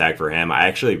nice price tag for him. I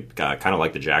actually kind of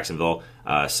like the Jacksonville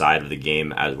side of the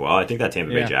game as well. I think that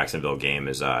Tampa Bay Jacksonville game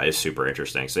is super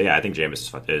interesting. So yeah, I think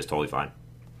Jameis is totally fine.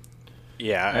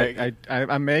 Yeah,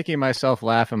 I'm making myself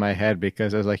laugh in my head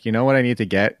because I was like, you know what I need to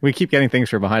get? We keep getting things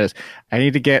from behind us. I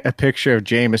need to get a picture of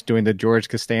Jameis doing the George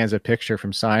Costanza picture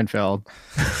from Seinfeld.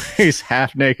 He's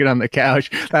half naked on the couch.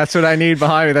 That's what I need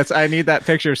behind me. I need that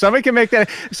picture. If somebody can make that.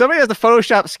 If somebody has the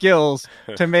Photoshop skills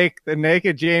to make the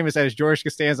naked Jameis as George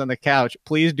Costanza on the couch,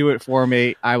 please do it for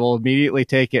me. I will immediately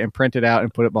take it and print it out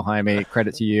and put it behind me.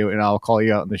 Credit to you, and I'll call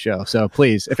you out on the show. So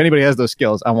please, if anybody has those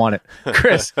skills, I want it.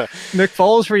 Chris, Nick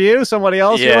Foles for you? Somebody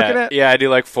else you're looking at? Yeah, I do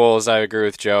like Foles. I agree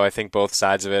with Joe. I think both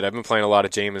sides of it. I've been playing a lot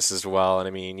of Jameis as well. And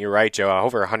I mean, you're right, Joe.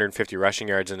 Over 150 rushing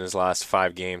yards in his last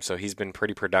 5 games. So he's been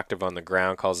pretty productive on the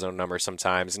ground, calls his own number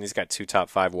sometimes. And he's got 2 top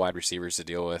 5 wide receivers to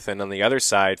deal with. And on the other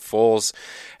side, Foles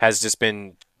has just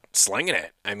been slinging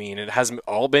it. I mean, it hasn't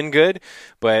all been good,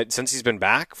 but since he's been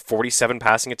back, 47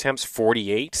 passing attempts,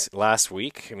 48 last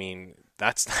week. I mean,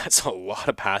 that's a lot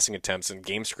of passing attempts, and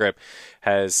game script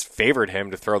has favored him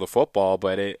to throw the football,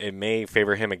 but it may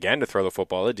favor him again to throw the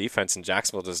football. The defense in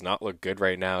Jacksonville does not look good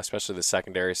right now, especially the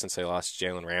secondary since they lost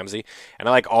Jalen Ramsey. And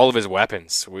I like all of his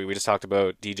weapons. We just talked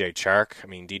about DJ Chark. I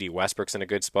mean, D.D. Westbrook's in a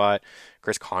good spot.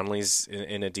 Chris Conley's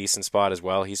in a decent spot as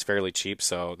well. He's fairly cheap,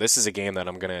 so this is a game that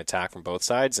I'm going to attack from both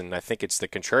sides, and I think it's the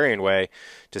contrarian way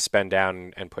to spend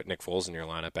down and put Nick Foles in your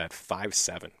lineup at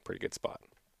 5-7. Pretty good spot.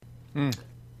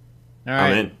 All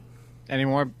right. I'm in. Any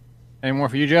more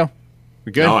for you, Joe?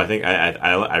 We good? No, I think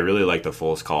I really like the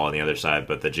Foles call on the other side,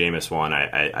 but the Jameis one,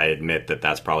 I admit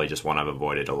that's probably just one I've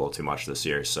avoided a little too much this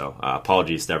year. So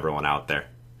apologies to everyone out there.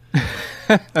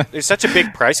 There's such a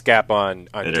big price gap on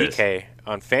DK. Is.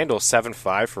 On FanDuel,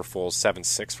 7.5 for Foles,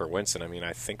 7.6 for Winston. I mean,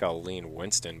 I think I'll lean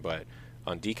Winston, but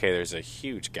on DK, there's a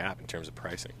huge gap in terms of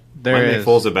pricing. There is.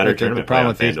 Foles a better tournament play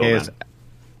on FanDuel.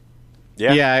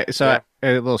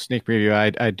 A little sneak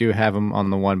preview. I do have him on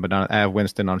the one, but I have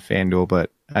Winston on FanDuel,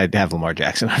 but I have Lamar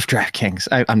Jackson on DraftKings.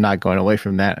 I'm not going away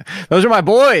from that. Those are my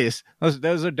boys.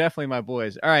 Those are definitely my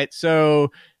boys. All right,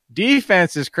 so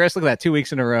defenses, Chris. Look at that, 2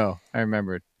 weeks in a row. I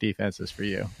remember defenses for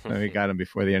you. We got them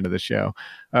before the end of the show.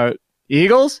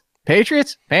 Eagles,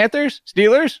 Patriots, Panthers,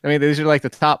 Steelers. I mean, these are like the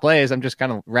top plays. I'm just kind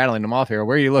of rattling them off here.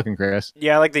 Where are you looking, Chris?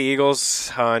 Yeah, I like the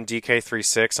Eagles on DK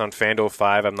 3.6 on FanDuel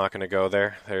 5. I'm not going to go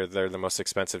there. They're the most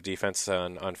expensive defense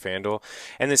on FanDuel.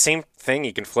 And the same thing,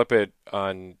 you can flip it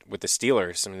on with the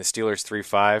Steelers. I mean, the Steelers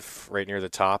 3.5 right near the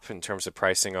top in terms of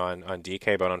pricing on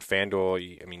DK, but on FanDuel,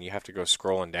 you have to go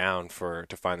scrolling down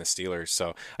to find the Steelers.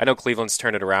 So I know Cleveland's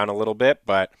turned it around a little bit,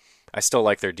 but I still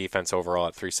like their defense overall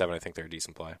at 3.7. I think they're a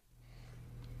decent play.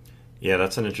 Yeah,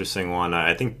 that's an interesting one.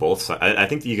 I think both. I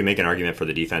think that you can make an argument for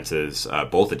the defenses,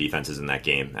 both the defenses in that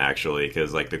game, actually,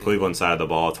 because like the Cleveland side of the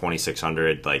ball,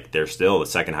 2,600, like they're still the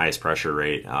second highest pressure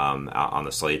rate on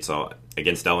the slate. So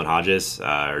against Devlin Hodges,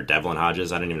 I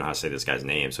don't even know how to say this guy's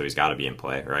name, so he's got to be in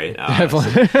play, right?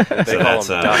 They call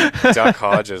him Duck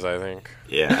Hodges, I think.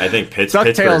 Yeah, I think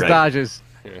Ducktails Dodges.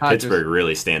 Pittsburgh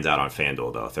really stands out on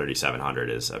FanDuel, though. 3,700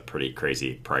 is a pretty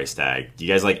crazy price tag. Do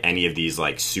you guys like any of these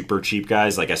like super cheap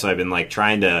guys? Like, so I've been like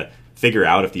trying to figure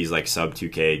out if these like sub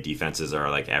 2K defenses are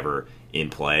like ever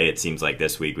in play. It seems like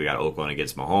this week we got Oakland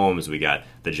against Mahomes, we got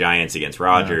the Giants against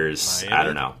Rodgers. I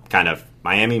don't know, kind of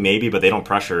Miami maybe, but they don't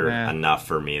pressure enough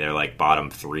for me. They're like bottom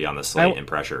 3 on the slate in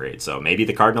pressure rate. So maybe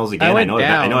the Cardinals again. I know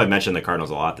I've mentioned the Cardinals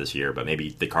a lot this year, but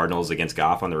maybe the Cardinals against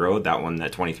Goff on the road. That one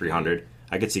at 2,300,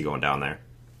 I could see going down there.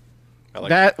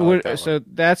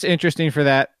 That's interesting for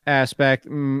that aspect,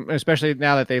 especially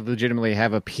now that they legitimately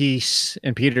have a piece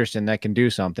in Peterson that can do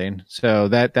something. So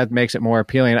that makes it more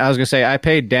appealing. I was going to say I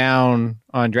paid down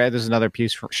on draft. This is another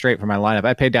piece straight from my lineup.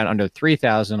 I paid down under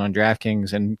 3,000 on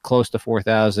DraftKings and close to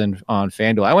 4,000 on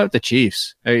FanDuel. I went with the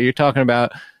Chiefs. You're talking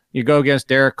about. You go against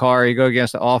Derek Carr, you go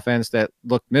against the offense that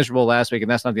looked miserable last week,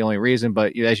 and that's not the only reason.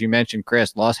 But as you mentioned,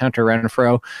 Chris, lost Hunter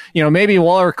Renfrow. Maybe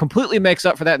Waller completely makes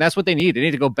up for that, and that's what they need. They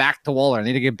need to go back to Waller. They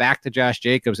need to get back to Josh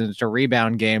Jacobs, and it's a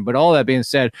rebound game. But all that being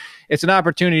said, it's an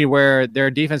opportunity where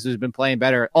their defense has been playing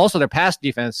better. Also, their pass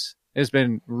defense has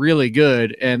been really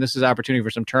good, and this is an opportunity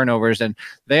for some turnovers. And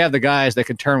they have the guys that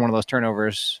can turn one of those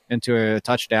turnovers into a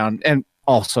touchdown. And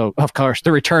also, of course,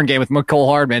 the return game with Mecole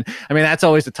Hardman. I mean, that's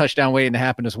always a touchdown waiting to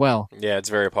happen as well. Yeah, it's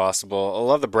very possible. I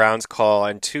love the Browns call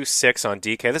and 2.6 on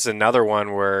DK. This is another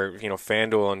one where,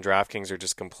 FanDuel and DraftKings are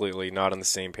just completely not on the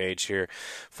same page here.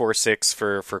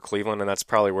 4.6 for Cleveland, and that's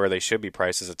probably where they should be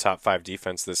priced as a top 5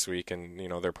 defense this week. And,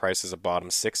 their price is a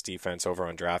bottom 6 defense over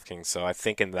on DraftKings. So I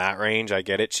think in that range, I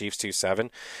get it. Chiefs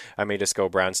 2.7. I may just go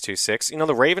Browns 2.6.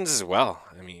 The Ravens as well.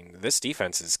 I mean, this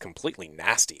defense is completely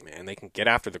nasty, man. They can get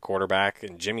after the quarterback.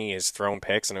 And Jimmy has thrown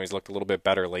picks. I know he's looked a little bit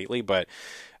better lately, but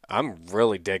I'm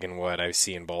really digging what I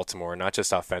see in Baltimore, not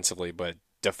just offensively, but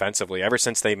defensively. Ever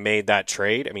since they made that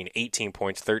trade, I mean, 18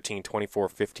 points, 13, 24,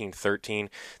 15, 13.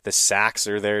 The sacks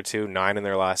are there too, 9 in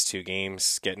their last 2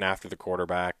 games, getting after the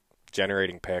quarterback,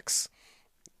 generating picks.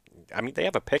 I mean, they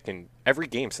have a pick in every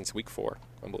game since week 4.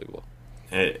 Unbelievable.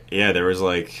 Yeah, there was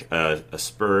like a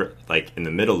spur like in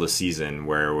the middle of the season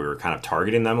where we were kind of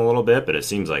targeting them a little bit, but it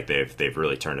seems like they've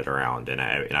really turned it around, and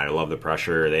I love the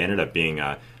pressure. They ended up being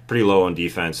pretty low on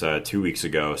defense 2 weeks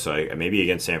ago, so maybe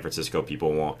against San Francisco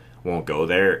people won't go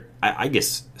there. I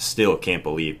guess still can't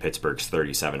believe Pittsburgh's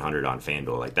 3,700 on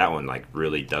FanDuel. Like that one like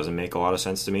really doesn't make a lot of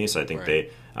sense to me. So I think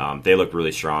they look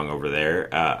really strong over there.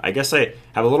 I guess I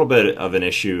have a little bit of an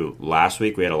issue. Last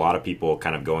week we had a lot of people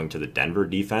kind of going to the Denver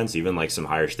defense, even like some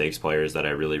higher stakes players that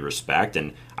I really respect,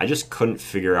 and I just couldn't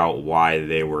figure out why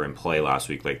they were in play last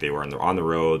week. Like they were on the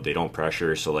road, they don't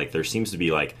pressure, so like there seems to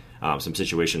be like some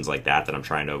situations like that I'm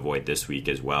trying to avoid this week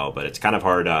as well. But it's kind of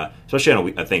hard, especially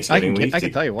on a Thanksgiving week. I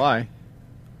can tell you why.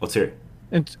 Let's hear it.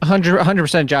 It's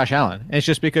 100% Josh Allen. It's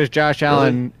just because Josh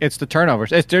Allen, it's the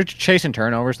turnovers. They're chasing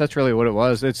turnovers. That's really what it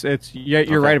was.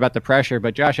 You're right about the pressure,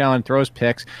 but Josh Allen throws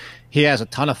picks. He has a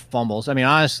ton of fumbles. I mean,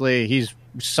 honestly, he's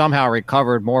somehow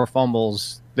recovered more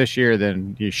fumbles this year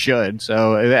than you should.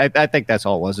 So I think that's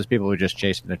all it was, is people were just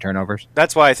chasing the turnovers.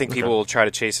 That's why I think people will try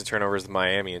to chase the turnovers with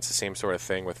Miami. It's the same sort of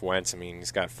thing with Wentz. I mean,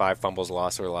 he's got 5 fumbles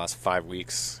lost over the last 5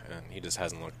 weeks, and he just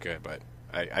hasn't looked good, but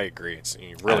I agree.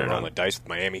 You're really rolling the dice with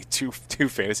Miami. Two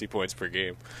fantasy points per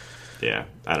game. Yeah,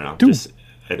 I don't know.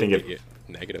 I think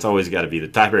negative. It's always got to be the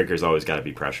tiebreaker's always got to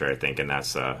be pressure, I think, and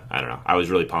that's I don't know. I was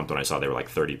really pumped when I saw they were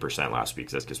like 30% last week.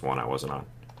 That's just one I wasn't on.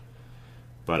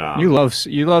 But you love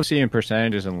seeing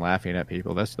percentages and laughing at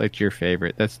people. That's like your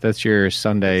favorite. That's your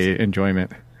Sunday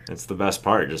enjoyment. It's the best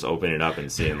part, just opening it up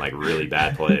and seeing like really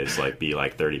bad plays like be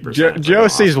like 30%. Joe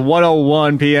sees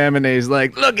 1:01 p.m. and he's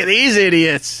like, "Look at these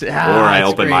idiots!" Or I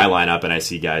open my lineup and I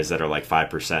see guys that are like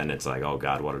 5%. And it's like, "Oh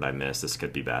God, what did I miss? This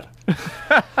could be bad."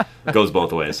 It goes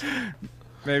both ways.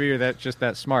 Maybe you're just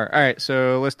that smart. All right,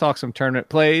 so let's talk some tournament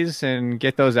plays and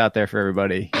get those out there for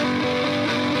everybody.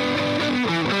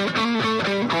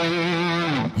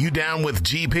 You down with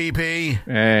GPP?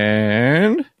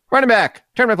 And running back,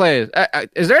 tournament plays.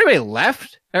 Is there anybody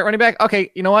left at running back?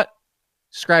 Okay, you know what?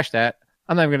 Scratch that.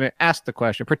 I'm not even going to ask the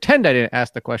question. Pretend I didn't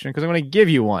ask the question because I'm going to give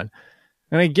you one.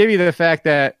 I'm going to give you the fact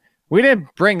that we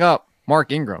didn't bring up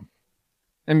Mark Ingram.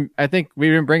 And I think we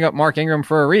didn't bring up Mark Ingram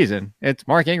for a reason. It's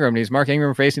Mark Ingram. He's Mark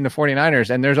Ingram facing the 49ers.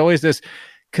 And there's always this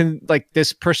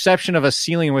this perception of a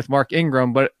ceiling with Mark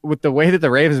Ingram. But with the way that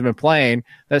the Ravens have been playing,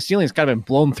 that ceiling's kind of been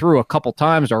blown through a couple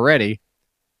times already.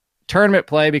 Tournament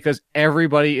play because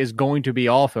everybody is going to be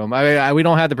off him. We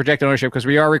don't have the projected ownership because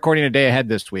we are recording a day ahead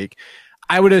this week.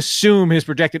 I would assume his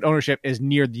projected ownership is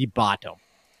near the bottom.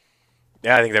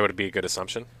 Yeah, I think that would be a good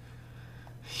assumption.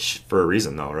 For a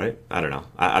reason, though, right? I don't know.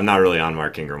 I'm not really on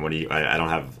Mark Ingram. What do you? I don't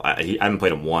have. I haven't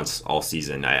played him once all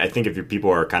season. I think if people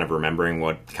are kind of remembering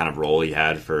what kind of role he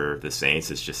had for the Saints,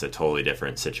 it's just a totally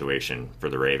different situation for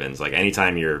the Ravens. Like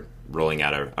anytime you're rolling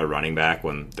out a running back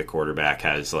when the quarterback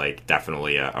has like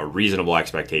definitely a reasonable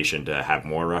expectation to have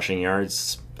more rushing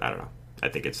yards, I don't know. I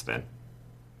think it's thin.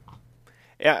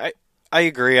 Yeah, I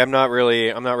agree. I'm not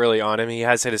really on him. He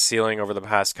has hit his ceiling over the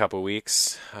past couple of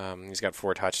weeks. He's got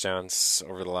 4 touchdowns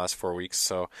over the last 4 weeks.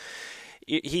 So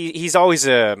he's always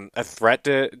a threat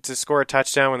to score a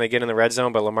touchdown when they get in the red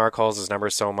zone, but Lamar calls his number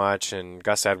so much, and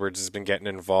Gus Edwards has been getting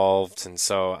involved. And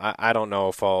so I don't know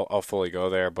if I'll fully go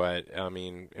there. But, I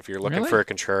mean, if you're looking for a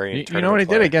contrarian you know what he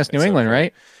did against New England,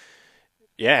 right?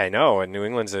 Yeah, I know. And New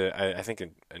England's, I think,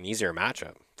 an easier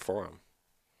matchup for him.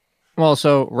 Well,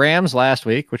 so Rams last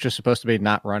week, which is supposed to be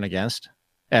not run against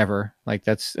ever. Like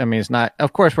it's not,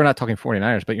 of course, we're not talking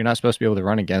 49ers, but you're not supposed to be able to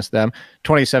run against them.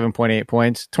 27.8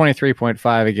 points,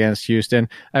 23.5 against Houston.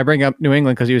 I bring up New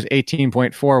England because he was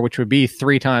 18.4, which would be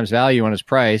 3 times value on his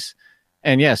price.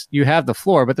 And yes, you have the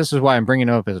floor, but this is why I'm bringing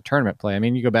him up as a tournament play. I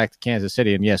mean, you go back to Kansas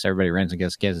City, and yes, everybody runs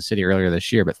against Kansas City earlier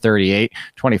this year, but 38,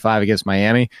 25 against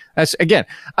Miami. That's, again,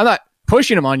 I'm not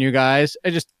pushing him on you guys. I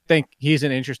just think he's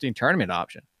an interesting tournament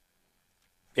option.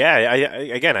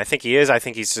 Yeah, I think he is. I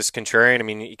think he's just contrarian. I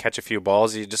mean, you catch a few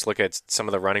balls. You just look at some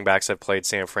of the running backs that played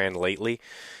San Fran lately.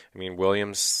 I mean,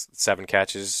 Williams, 7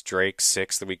 catches. Drake,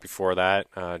 6 the week before that.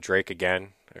 Drake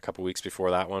again a couple weeks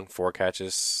before that one, 4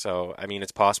 catches. So, I mean,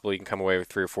 it's possible you can come away with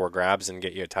 3 or 4 grabs and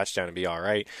get you a touchdown and be all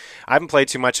right. I haven't played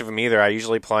too much of him either. I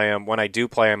usually play him. When I do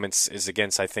play him, it's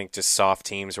against, I think, just soft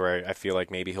teams where I feel like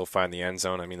maybe he'll find the end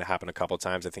zone. I mean, that happened a couple of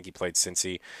times. I think he played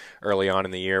Cincy early on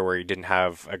in the year where he didn't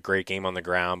have a great game on the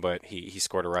ground, but he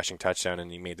scored a rushing touchdown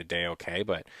and he made the day okay.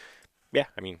 But, yeah,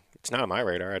 I mean, it's not on my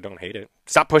radar. I don't hate it.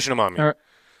 Stop pushing him on me.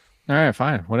 All right,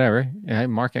 fine, whatever. Yeah,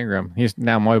 Mark Ingram. He's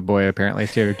now my boy apparently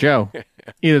too. Joe,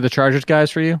 either the Chargers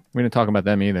guys for you? We didn't talk about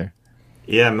them either.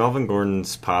 Yeah, Melvin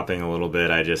Gordon's popping a little bit.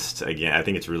 I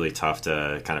think it's really tough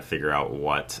to kind of figure out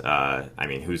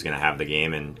who's going to have the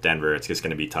game in Denver. It's just going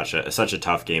to be such a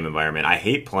tough game environment. I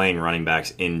hate playing running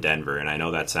backs in Denver, and I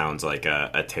know that sounds like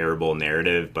a terrible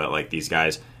narrative, but like these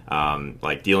guys,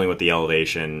 like dealing with the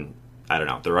elevation, I don't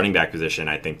know, the running back position,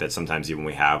 I think that sometimes even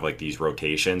we have like these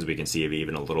rotations, we can see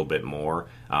even a little bit more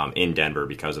in Denver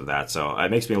because of that. So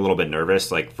it makes me a little bit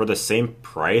nervous. Like for the same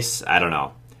price, I don't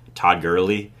know, Todd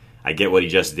Gurley, I get what he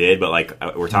just did, but like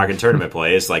we're talking tournament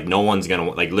plays, like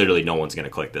literally no one's gonna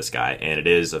click this guy, and it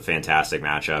is a fantastic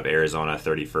matchup. Arizona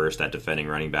 31st at defending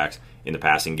running backs in the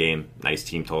passing game. Nice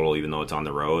team total, even though it's on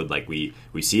the road. Like we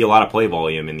see a lot of play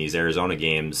volume in these Arizona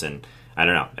games, and I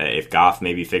don't know if Goff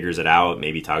maybe figures it out.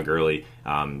 Maybe Todd Gurley,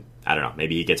 I don't know.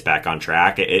 Maybe he gets back on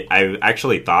track. I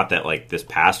actually thought that like this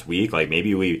past week, like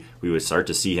maybe we would start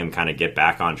to see him kind of get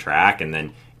back on track, and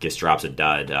then just drops a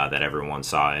dud that everyone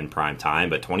saw in prime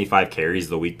time. But 25 carries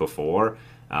the week before,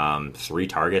 3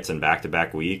 targets in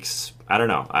back-to-back weeks. I don't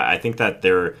know. I think that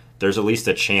there's at least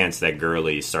a chance that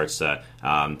Gurley starts to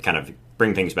kind of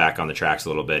bring things back on the tracks a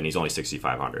little bit, and he's only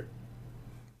 6,500.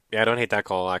 Yeah, I don't hate that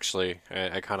call, actually.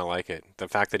 I kind of like it. The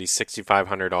fact that he's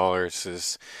 $6,500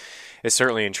 is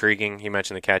certainly intriguing. He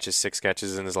mentioned the catches, 6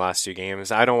 catches in his last 2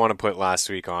 games. I don't want to put last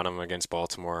week on him against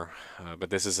Baltimore, but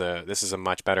this is a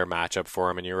much better matchup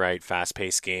for him. And you're right,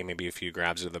 fast-paced game, maybe a few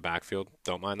grabs of the backfield.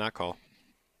 Don't mind that call.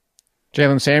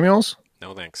 Jalen Samuels?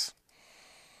 No, thanks.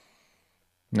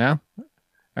 No?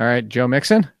 All right, Joe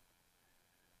Mixon?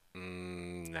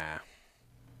 Nah.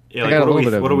 Yeah, like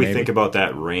what do we think about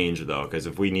that range though? Because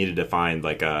if we needed to find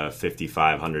like a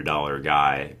 $5,500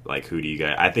 guy, like who do you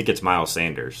guys? I think it's Miles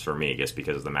Sanders for me, just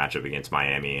because of the matchup against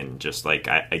Miami, and just like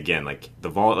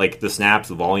the snaps,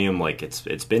 the volume, like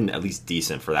it's been at least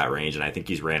decent for that range, and I think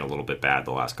he's ran a little bit bad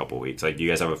the last couple of weeks. Like, do you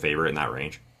guys have a favorite in that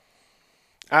range?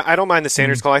 I don't mind the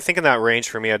Sanders call. I think in that range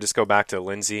for me, I'd just go back to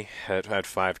Lindsey at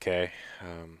 5K.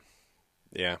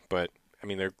 Yeah, but I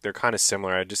mean they're kind of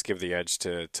similar. I'd just give the edge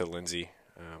to Lindsey.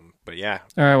 But yeah.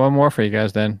 All right, one more for you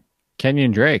guys then. Kenyon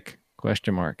Drake?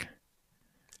 Question mark.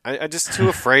 I'm just too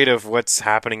afraid of what's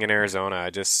happening in Arizona.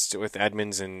 I just with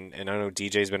Edmonds and I know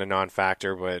DJ's been a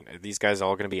non-factor, but are these guys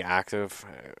all going to be active?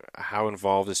 How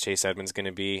involved is Chase Edmonds going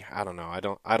to be? I don't know.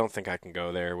 I don't think I can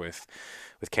go there with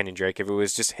Kenyon Drake. If it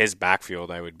was just his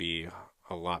backfield, I would be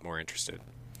a lot more interested.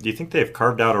 Do you think they've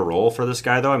carved out a role for this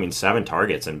guy though? I mean, 7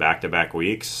 targets in back-to-back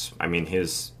weeks. I mean,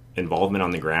 his involvement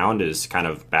on the ground is kind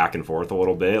of back and forth a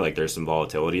little bit. Like there's some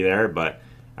volatility there, but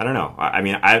I don't know. I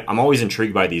mean, I'm always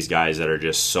intrigued by these guys that are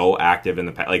just so active in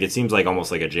the like it seems like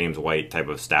almost like a James White type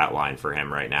of stat line for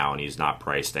him right now, and he's not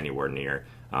priced anywhere near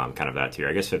kind of that tier.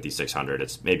 I guess 5,600.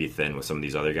 It's maybe thin with some of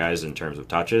these other guys in terms of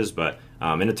touches, but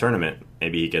in a tournament,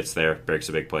 maybe he gets there, breaks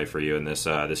a big play for you in this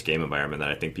this game environment that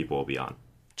I think people will be on.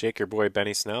 Jake, your boy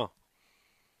Benny Snell.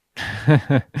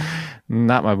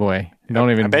 Not my boy.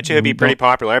 Don't even. I bet you he'd be pretty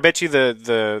popular. I bet you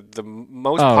the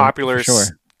most popular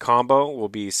combo will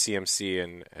be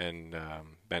CMC and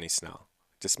Benny Snell.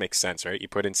 Just makes sense, right? You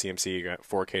put in CMC, you got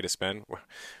 4K to spend.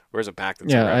 Where's a back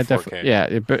that's around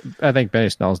 4K? But I think Benny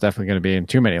Snell is definitely going to be in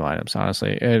too many lineups,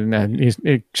 honestly.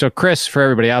 And so Chris, for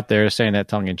everybody out there, is saying that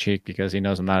tongue in cheek because he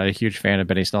knows I'm not a huge fan of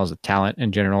Benny Snell as a talent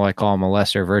in general. I call him a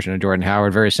lesser version of Jordan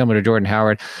Howard, very similar to Jordan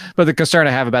Howard. But the concern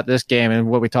I have about this game and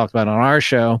what we talked about on our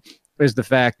show is the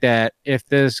fact that if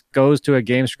this goes to a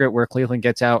game script where Cleveland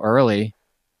gets out early,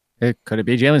 could it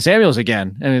be Jalen Samuels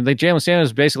again? I mean, like Jalen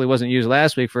Samuels basically wasn't used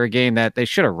last week for a game that they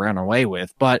should have run away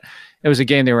with, but it was a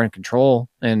game they were in control.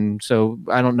 And so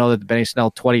I don't know that the Benny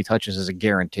Snell 20 touches is a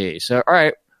guarantee. So, all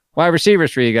right, wide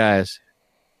receivers for you guys.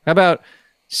 How about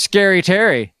Scary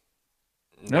Terry?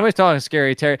 Nobody's talking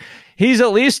Scary Terry. He's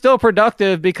at least still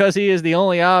productive because he is the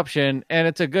only option, and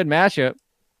it's a good matchup.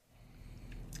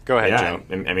 Go ahead, Joe.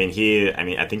 I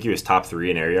mean, I think he was top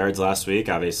 3 in air yards last week.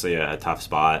 Obviously, a tough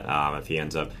spot if he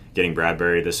ends up getting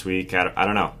Bradbury this week. I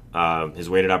don't know. His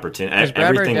weighted opportunity. Is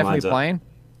Bradbury definitely playing?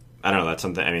 I don't know. That's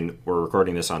something. I mean, we're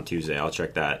recording this on Tuesday. I'll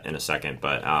check that in a second.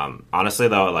 But honestly,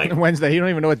 though, like Wednesday, you don't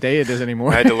even know what day it is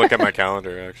anymore. I had to look at my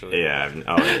calendar actually. Yeah.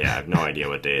 I have no idea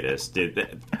what day it is.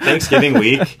 Dude, Thanksgiving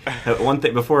week. One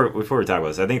thing before we talk about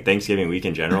this, I think Thanksgiving week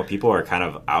in general, people are kind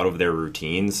of out of their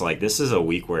routines. Like this is a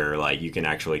week where like you can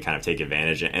actually kind of take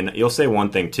advantage. And you'll say one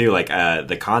thing too, like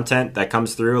the content that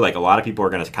comes through. Like a lot of people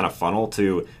are going to kind of funnel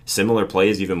to similar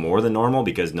plays even more than normal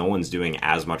because no one's doing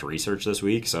as much research this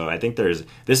week. So I think this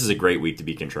is a great week to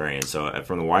be contrarian. So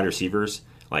from the wide receivers,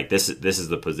 like this is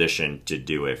the position to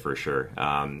do it for sure.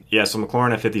 Yeah, so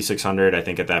McLaurin at 5,600, I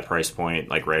think at that price point,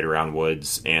 like right around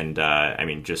Woods, and I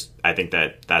mean, just I think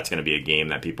that's going to be a game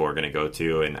that people are going to go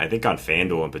to, and I think on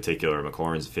FanDuel in particular,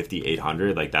 McLaurin's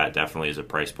 5,800, like that definitely is a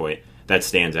price point that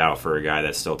stands out for a guy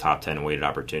that's still top 10 weighted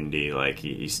opportunity. Like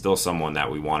he's still someone that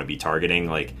we want to be targeting.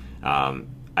 Like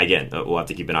again, we'll have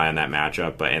to keep an eye on that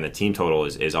matchup, and the team total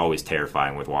is always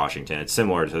terrifying with Washington. It's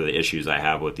similar to the issues I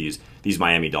have with these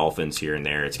Miami Dolphins here and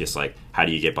there. It's just like, how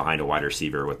do you get behind a wide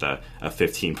receiver with a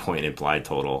 15-point implied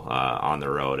total on the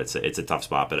road? It's a tough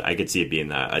spot, but I could see it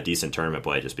being a decent tournament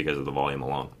play just because of the volume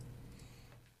alone.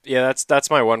 Yeah,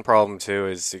 that's my one problem too.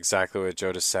 Is exactly what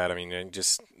Joe just said. I mean,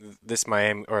 just this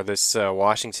Miami or this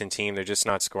Washington team, they're just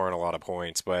not scoring a lot of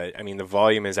points. But I mean, the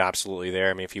volume is absolutely there.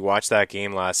 I mean, if you watch that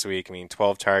game last week, I mean,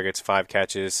 12 targets, 5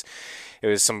 catches. It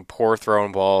was some poor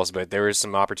thrown balls, but there was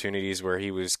some opportunities where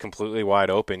he was completely wide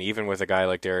open, even with a guy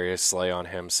like Darius Slay on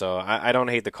him. So I don't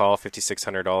hate the call.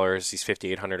 $5,600. He's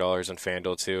 $5,800 on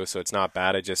FanDuel too, so it's not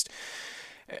bad.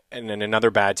 And then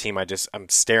another bad team, I'm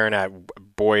staring at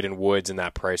Boyd and Woods in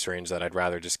that price range that I'd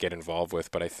rather just get involved with.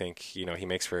 But I think, he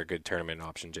makes for a good tournament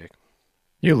option, Jake.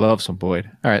 You love some Boyd.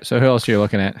 All right, so who else are you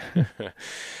looking at?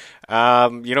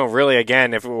 Really,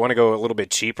 again, if we want to go a little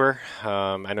bit cheaper,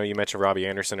 I know you mentioned Robbie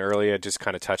Anderson earlier. Just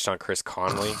kind of touched on Chris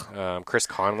Conley. Chris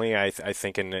Conley, I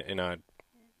think in a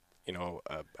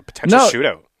potential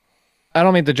shootout. I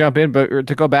don't mean to jump in, but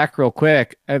to go back real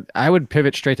quick, I would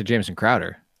pivot straight to Jamison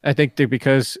Crowder. I think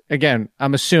because, again,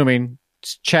 I'm assuming,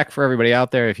 check for everybody out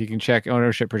there, if you can check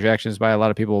ownership projections by a lot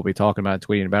of people will be talking about it,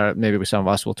 tweeting about it. Maybe some of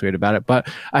us will tweet about it. But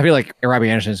I feel like Robbie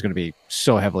Anderson is going to be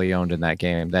so heavily owned in that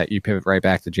game that you pivot right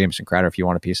back to Jamison Crowder if you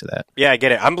want a piece of that. Yeah, I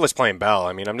get it. I'm just playing Bell.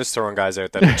 I mean, I'm just throwing guys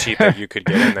out that are cheap that you could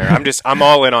get in there. I'm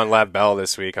all in on Lev Bell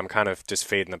this week. I'm kind of just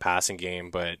fading the passing game,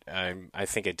 but I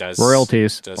think it does.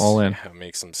 Royalties, all in.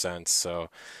 Make some sense. So.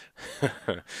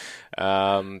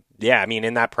 I mean,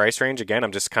 in that price range, again,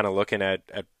 I'm just kind of looking at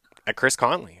Chris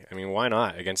Conley. I mean, why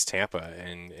not against Tampa?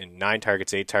 And 9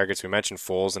 targets, 8 targets. We mentioned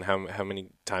Foles and how many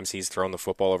times he's thrown the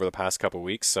football over the past couple of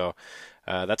weeks. So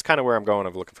that's kind of where I'm going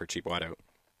of looking for a cheap wideout.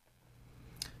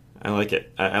 I like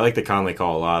it. I like the Conley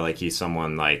call a lot. Like he's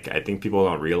someone like I think people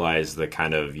don't realize the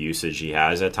kind of usage he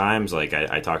has at times. Like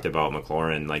I talked about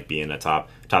McLaurin like being a top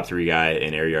 3 guy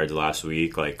in air yards last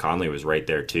week. Like Conley was right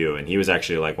there too, and he was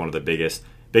actually like one of the biggest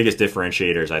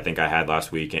differentiators I think I had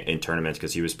last week in tournaments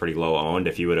because he was pretty low owned.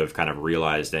 If he would have kind of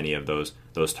realized any of those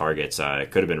targets,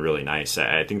 it could have been really nice.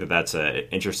 I think that's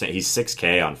interesting. He's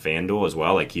 $6K on FanDuel as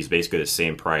well. Like he's basically the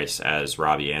same price as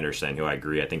Robbie Anderson, who I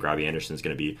agree. I think Robbie Anderson's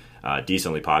going to be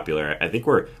decently popular. I think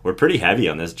we're pretty heavy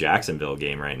on this Jacksonville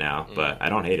game right now, but I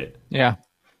don't hate it. Yeah.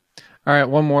 All right,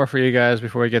 one more for you guys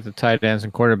before we get to tight ends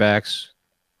and quarterbacks.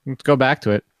 Let's go back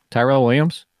to it. Tyrell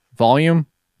Williams, volume.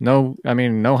 No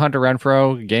Hunter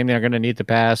Renfrow, game they're going to need to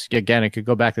pass. Again, it could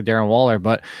go back to Darren Waller,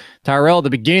 but Tyrell at the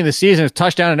beginning of the season is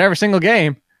touchdown in every single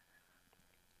game.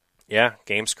 Yeah,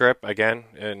 game script again,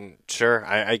 and sure,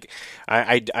 I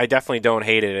definitely don't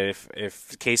hate it. If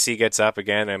KC gets up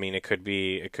again, I mean, it could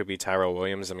be Tyrell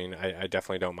Williams. I mean, I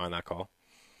definitely don't mind that call.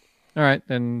 All right,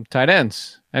 then tight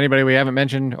ends. Anybody we haven't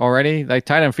mentioned already? Like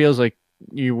tight end feels like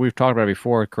we've talked about it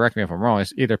before. Correct me if I'm wrong.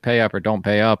 It's either pay up or don't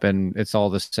pay up, and it's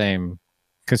all the same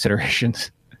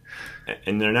considerations.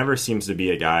 And there never seems to be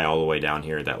a guy all the way down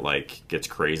here that like gets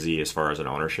crazy as far as an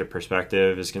ownership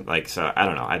perspective is like. So I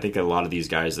don't know. I think a lot of these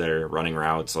guys that are running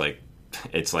routes, like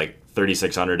it's like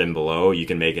 3,600 and below, you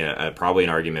can make probably an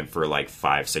argument for like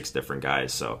 5-6 different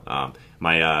guys. So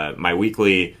my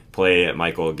weekly play at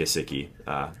Michael Gesicki.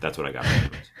 That's what I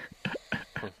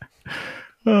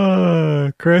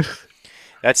got. Chris.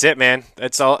 That's it, man.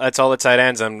 That's all the tight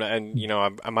ends. I'm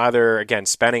either again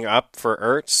spending up for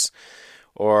Ertz,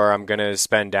 or I'm gonna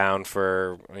spend down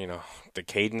for the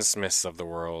Caden Smiths of the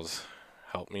world.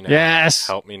 Help me now. Yes,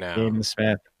 help me now. Caden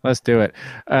Smith. Let's do it.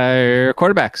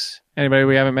 Quarterbacks. Anybody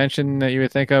we haven't mentioned that you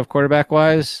would think of quarterback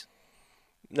wise?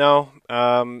 No.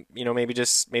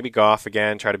 Maybe Goff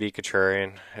again. Try to beat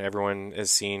Contrarian. Everyone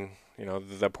has seen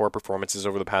the poor performances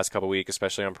over the past couple of weeks,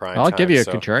 especially on prime. I'll give you a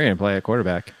Contrarian play at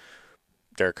quarterback.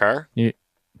 Derek Carr?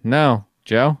 No,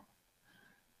 Joe.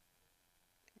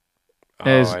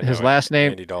 His last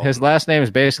name is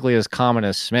basically as common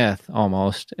as Smith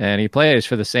almost, and he plays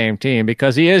for the same team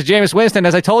because he is Jameis Winston.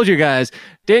 As I told you guys,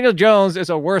 Daniel Jones is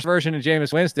a worse version of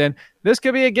Jameis Winston. This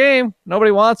could be a game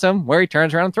nobody wants him where he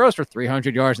turns around and throws for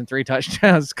 300 yards and 3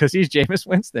 touchdowns because he's Jameis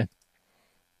Winston.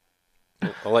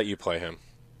 I'll let you play him.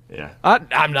 Yeah,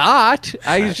 I'm not.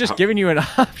 I was just giving you an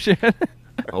option.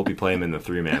 I hope you play him in the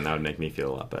 3-man. That would make me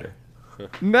feel a lot better.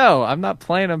 No, I'm not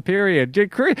playing him,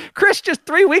 period. Chris, just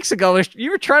 3 weeks ago,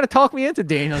 you were trying to talk me into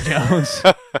Daniel Jones.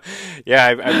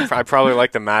 Yeah, I probably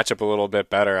like the matchup a little bit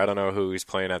better. I don't know who he's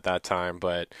playing at that time,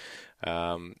 but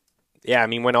yeah, I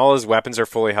mean, when all his weapons are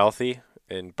fully healthy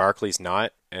and Barkley's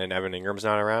not and Evan Ingram's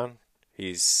not around,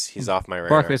 he's off my radar.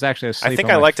 Barkley's actually asleep. I think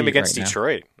I liked him against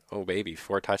Detroit. Oh, baby,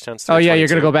 4 touchdowns. Oh, yeah, you're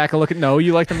going to go back and look at... No,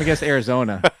 you liked him against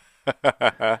Arizona.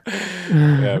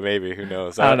 Yeah, maybe. Who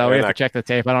knows? I don't know. We have to check the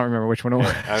tape. I don't remember which one it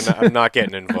was. I'm not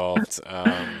getting involved.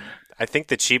 I think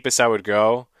the cheapest I would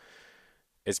go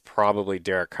is probably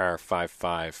Derek Carr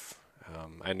 5.5.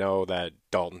 I know that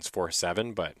Dalton's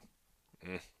 4.7, but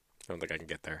I don't think I can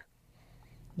get there.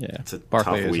 Yeah, it's a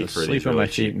Barkley tough week is for asleep these on really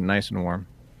my feet and nice and warm.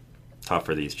 Tough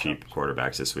for these cheap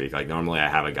quarterbacks this week. Like normally I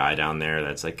have a guy down there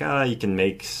that's like, you can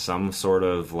make some sort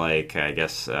of like, I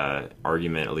guess,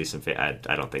 argument, at least in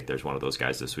I don't think there's one of those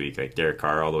guys this week. Like Derek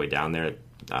Carr all the way down there,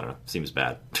 I don't know, seems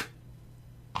bad.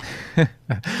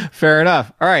 Fair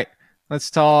enough. All right, let's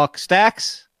talk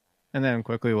stacks, and then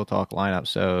quickly we'll talk lineup.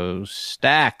 So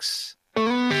stacks.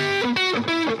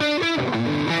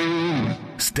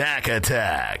 Stack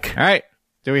attack. All right.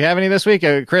 Do we have any this week?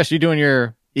 Chris, you doing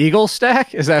your Eagle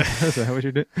stack? Is that what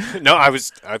you did? No, I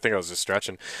think I was just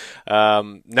stretching.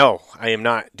 No, I am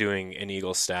not doing an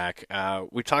Eagle stack.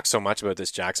 We talked so much about this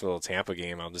Jacksonville Tampa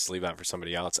game. I'll just leave that for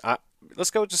somebody else.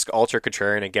 Let's go just ultra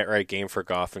contrarian and get right game for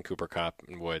Goff and Cooper Kupp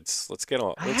and Woods.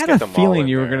 I had a feeling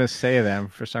you were going to say them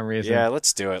for some reason. Yeah,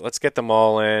 let's do it. Let's get them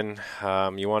all in.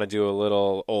 You want to do a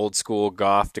little old school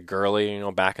Goff to Gurley,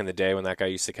 back in the day when that guy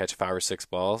used to catch 5 or 6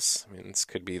 balls. I mean, this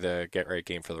could be the get right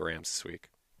game for the Rams this week.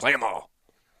 Play them all.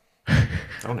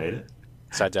 Don't hate it.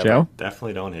 Joe?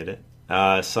 Definitely don't hate it.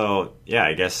 So, yeah,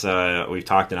 I guess we've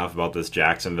talked enough about this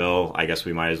Jacksonville. I guess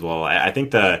we might as well. I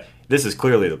think this is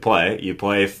clearly the play. You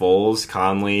play Foles,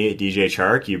 Conley, DJ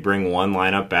Chark. You bring one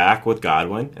lineup back with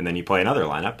Godwin, and then you play another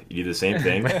lineup. You do the same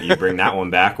thing. You bring that one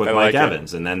back with Mike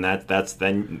Evans, and then that's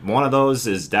one of those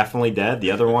is definitely dead.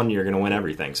 The other one, you're going to win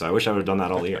everything. So I wish I would have done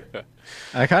that all year.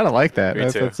 I kind of like that.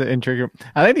 That's an intriguing.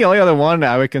 I think the only other one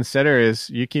I would consider is,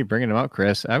 you keep bringing them up,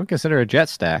 Chris, I would consider a jet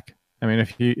stack. I mean,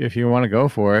 if you want to go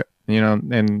for it,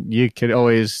 and you could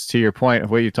always, to your point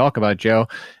of what you talk about, Joe,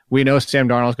 we know Sam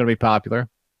Darnold's going to be popular.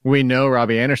 We know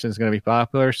Robbie Anderson's going to be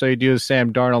popular. So you do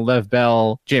Sam Darnold, Lev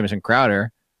Bell, Jamison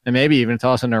Crowder, and maybe even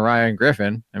toss in a Ryan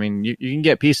Griffin. I mean, you can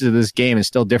get pieces of this game and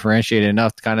still differentiate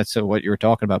enough to kind of to what you were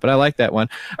talking about. But I like that one.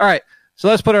 All right, so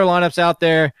let's put our lineups out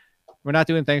there. We're not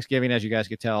doing Thanksgiving, as you guys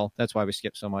could tell. That's why we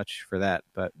skipped so much for that.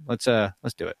 But let's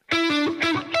do it.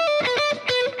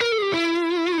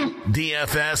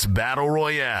 DFS Battle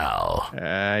Royale.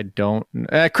 I don't.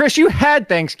 Chris, you had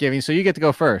Thanksgiving, so you get to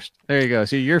go first. There you go.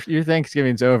 So your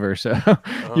Thanksgiving's over, so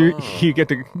you get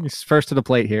to first to the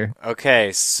plate here.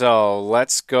 Okay, so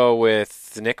let's go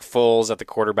with Nick Foles at the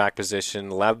quarterback position,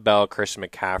 Lev Bell, Christian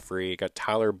McCaffrey, got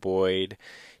Tyler Boyd,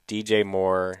 DJ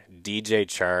Moore, DJ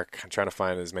Chark. I'm trying to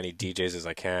find as many DJs as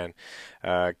I can.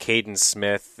 Caden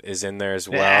Smith is in there as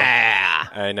well. Yeah.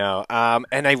 I know.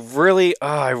 And I really,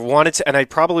 I wanted to, and I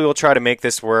probably will try to make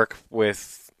this work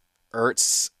with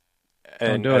Ertz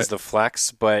and as the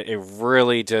flex, but it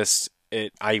really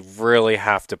I really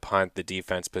have to punt the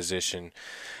defense position.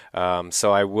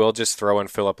 So I will just throw in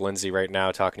Phillip Lindsay right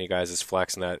now, talking to you guys as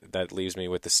flex, and that leaves me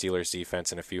with the Steelers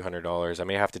defense and a few $100s. I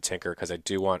may have to tinker because I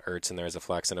do want Ertz in there as a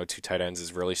flex. I know 2 tight ends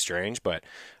is really strange, but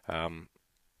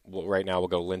right now we'll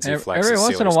go Lindsay flex. Every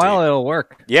once in a while it'll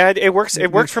work. Yeah, it works.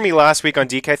 It worked for me last week on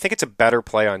DK. I think it's a better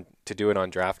play to do it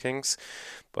on DraftKings,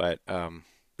 but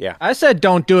yeah. I said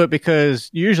don't do it because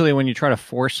usually when you try to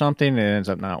force something, it ends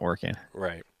up not working.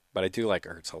 Right, but I do like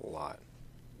Ertz a lot.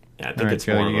 Yeah, I think it's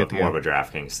more of a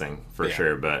DraftKings thing for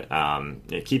sure. But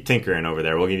keep tinkering over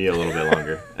there. We'll give you a little bit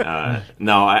longer.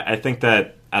 No, I think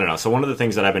that, I don't know. So one of the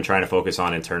things that I've been trying to focus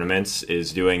on in tournaments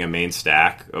is doing a main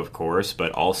stack, of course,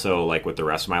 but also like with the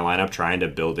rest of my lineup, trying to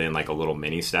build in like a little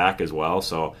mini stack as well.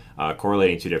 So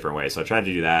correlating 2 different ways. So I tried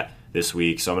to do that this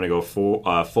week. So I'm going to go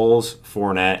Foles,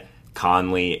 Fournette,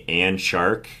 Conley, and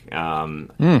Chark.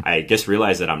 I just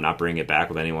realized that I'm not bringing it back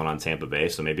with anyone on Tampa Bay,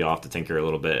 so maybe I'll have to tinker a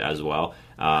little bit as well.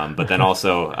 But then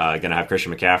also going to have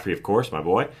Christian McCaffrey, of course, my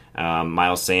boy.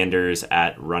 Miles Sanders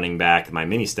at running back. My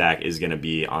mini stack is going to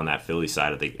be on that Philly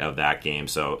side of that game.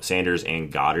 So Sanders and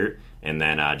Goddard, and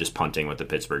then just punting with the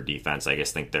Pittsburgh defense. I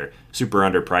guess think they're super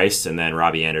underpriced. And then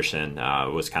Robbie Anderson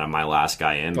was kind of my last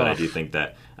guy in, but I do think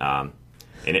that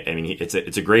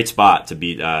it's a great spot to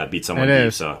beat someone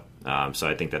deep. So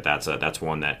I think that's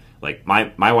one that, like,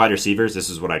 my wide receivers,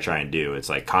 this is what I try and do. It's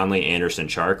like Conley, Anderson,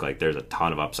 Chark. Like, there's a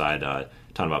ton of upside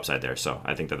of upside there. So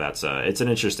I think that's it's an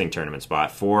interesting tournament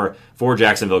spot for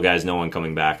Jacksonville guys. No one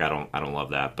coming back. I don't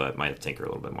love that, but might tinker a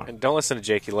little bit more. And don't listen to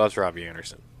Jake. He loves Robbie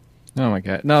Anderson. Oh my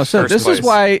God. No, so First this place. is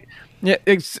why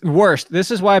it's worst. This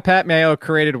is why Pat Mayo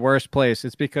created Worst Place.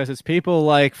 It's because it's people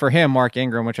like, for him, Mark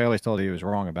Ingram, which I always told you he was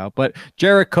wrong about, but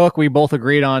Jared Cook, we both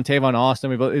agreed on, Tavon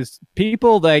Austin, it's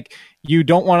people like you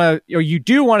don't want to, or you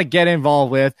do want to get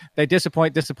involved with. They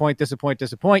disappoint.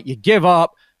 You give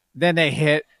up, then they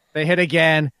hit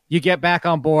again. You get back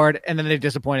on board, and then they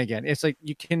disappoint again. It's like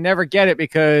you can never get it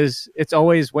because it's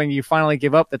always when you finally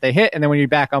give up that they hit, and then when you're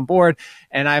back on board.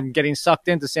 And I'm getting sucked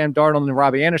into Sam Darnold and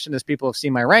Robbie Anderson as people have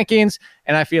seen my rankings,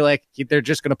 and I feel like they're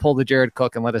just going to pull the Jared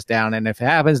Cook and let us down. And if it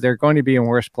happens, they're going to be in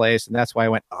worst place, and that's why I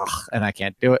went, ugh, and I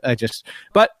can't do it.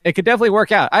 But it could definitely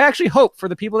work out. I actually hope for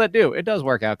the people that do, it does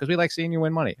work out because we like seeing you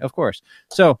win money, of course.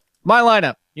 So my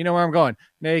lineup, you know where I'm going.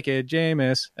 Naked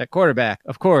Jameis at quarterback,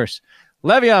 of course.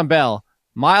 Le'Veon Bell,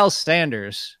 Miles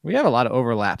Sanders. We have a lot of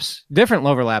overlaps, different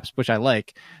overlaps, which I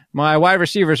like. My wide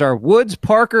receivers are Woods,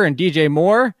 Parker, and DJ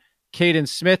Moore. Caden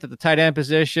Smith at the tight end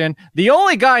position. The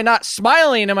only guy not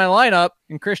smiling in my lineup,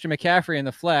 and Christian McCaffrey in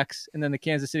the flex, and then the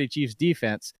Kansas City Chiefs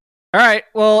defense. All right,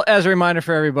 well, as a reminder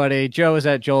for everybody, Joe is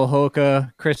at Joel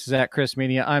Hoka, Chris is at Chris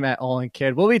Media, I'm at All In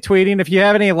Kid. We'll be tweeting. If you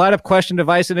have any lineup question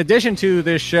advice in addition to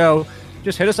this show,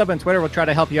 just hit us up on Twitter. We'll try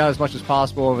to help you out as much as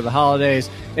possible over the holidays.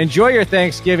 Enjoy your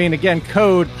Thanksgiving. Again,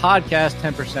 code podcast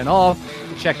 10% off.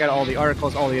 Check out all the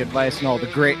articles, all the advice, and all the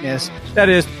greatness. That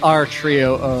is our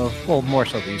trio of, well, more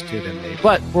so these two than me,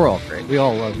 but we're all great. We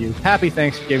all love you. Happy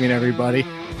Thanksgiving, everybody.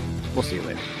 We'll see you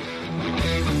later.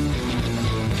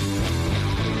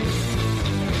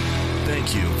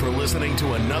 Thank you for listening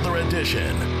to another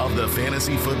edition of the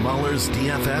Fantasy Footballers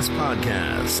DFS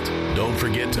podcast. Don't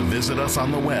forget to visit us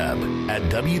on the web at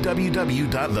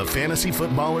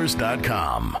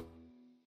www.thefantasyfootballers.com.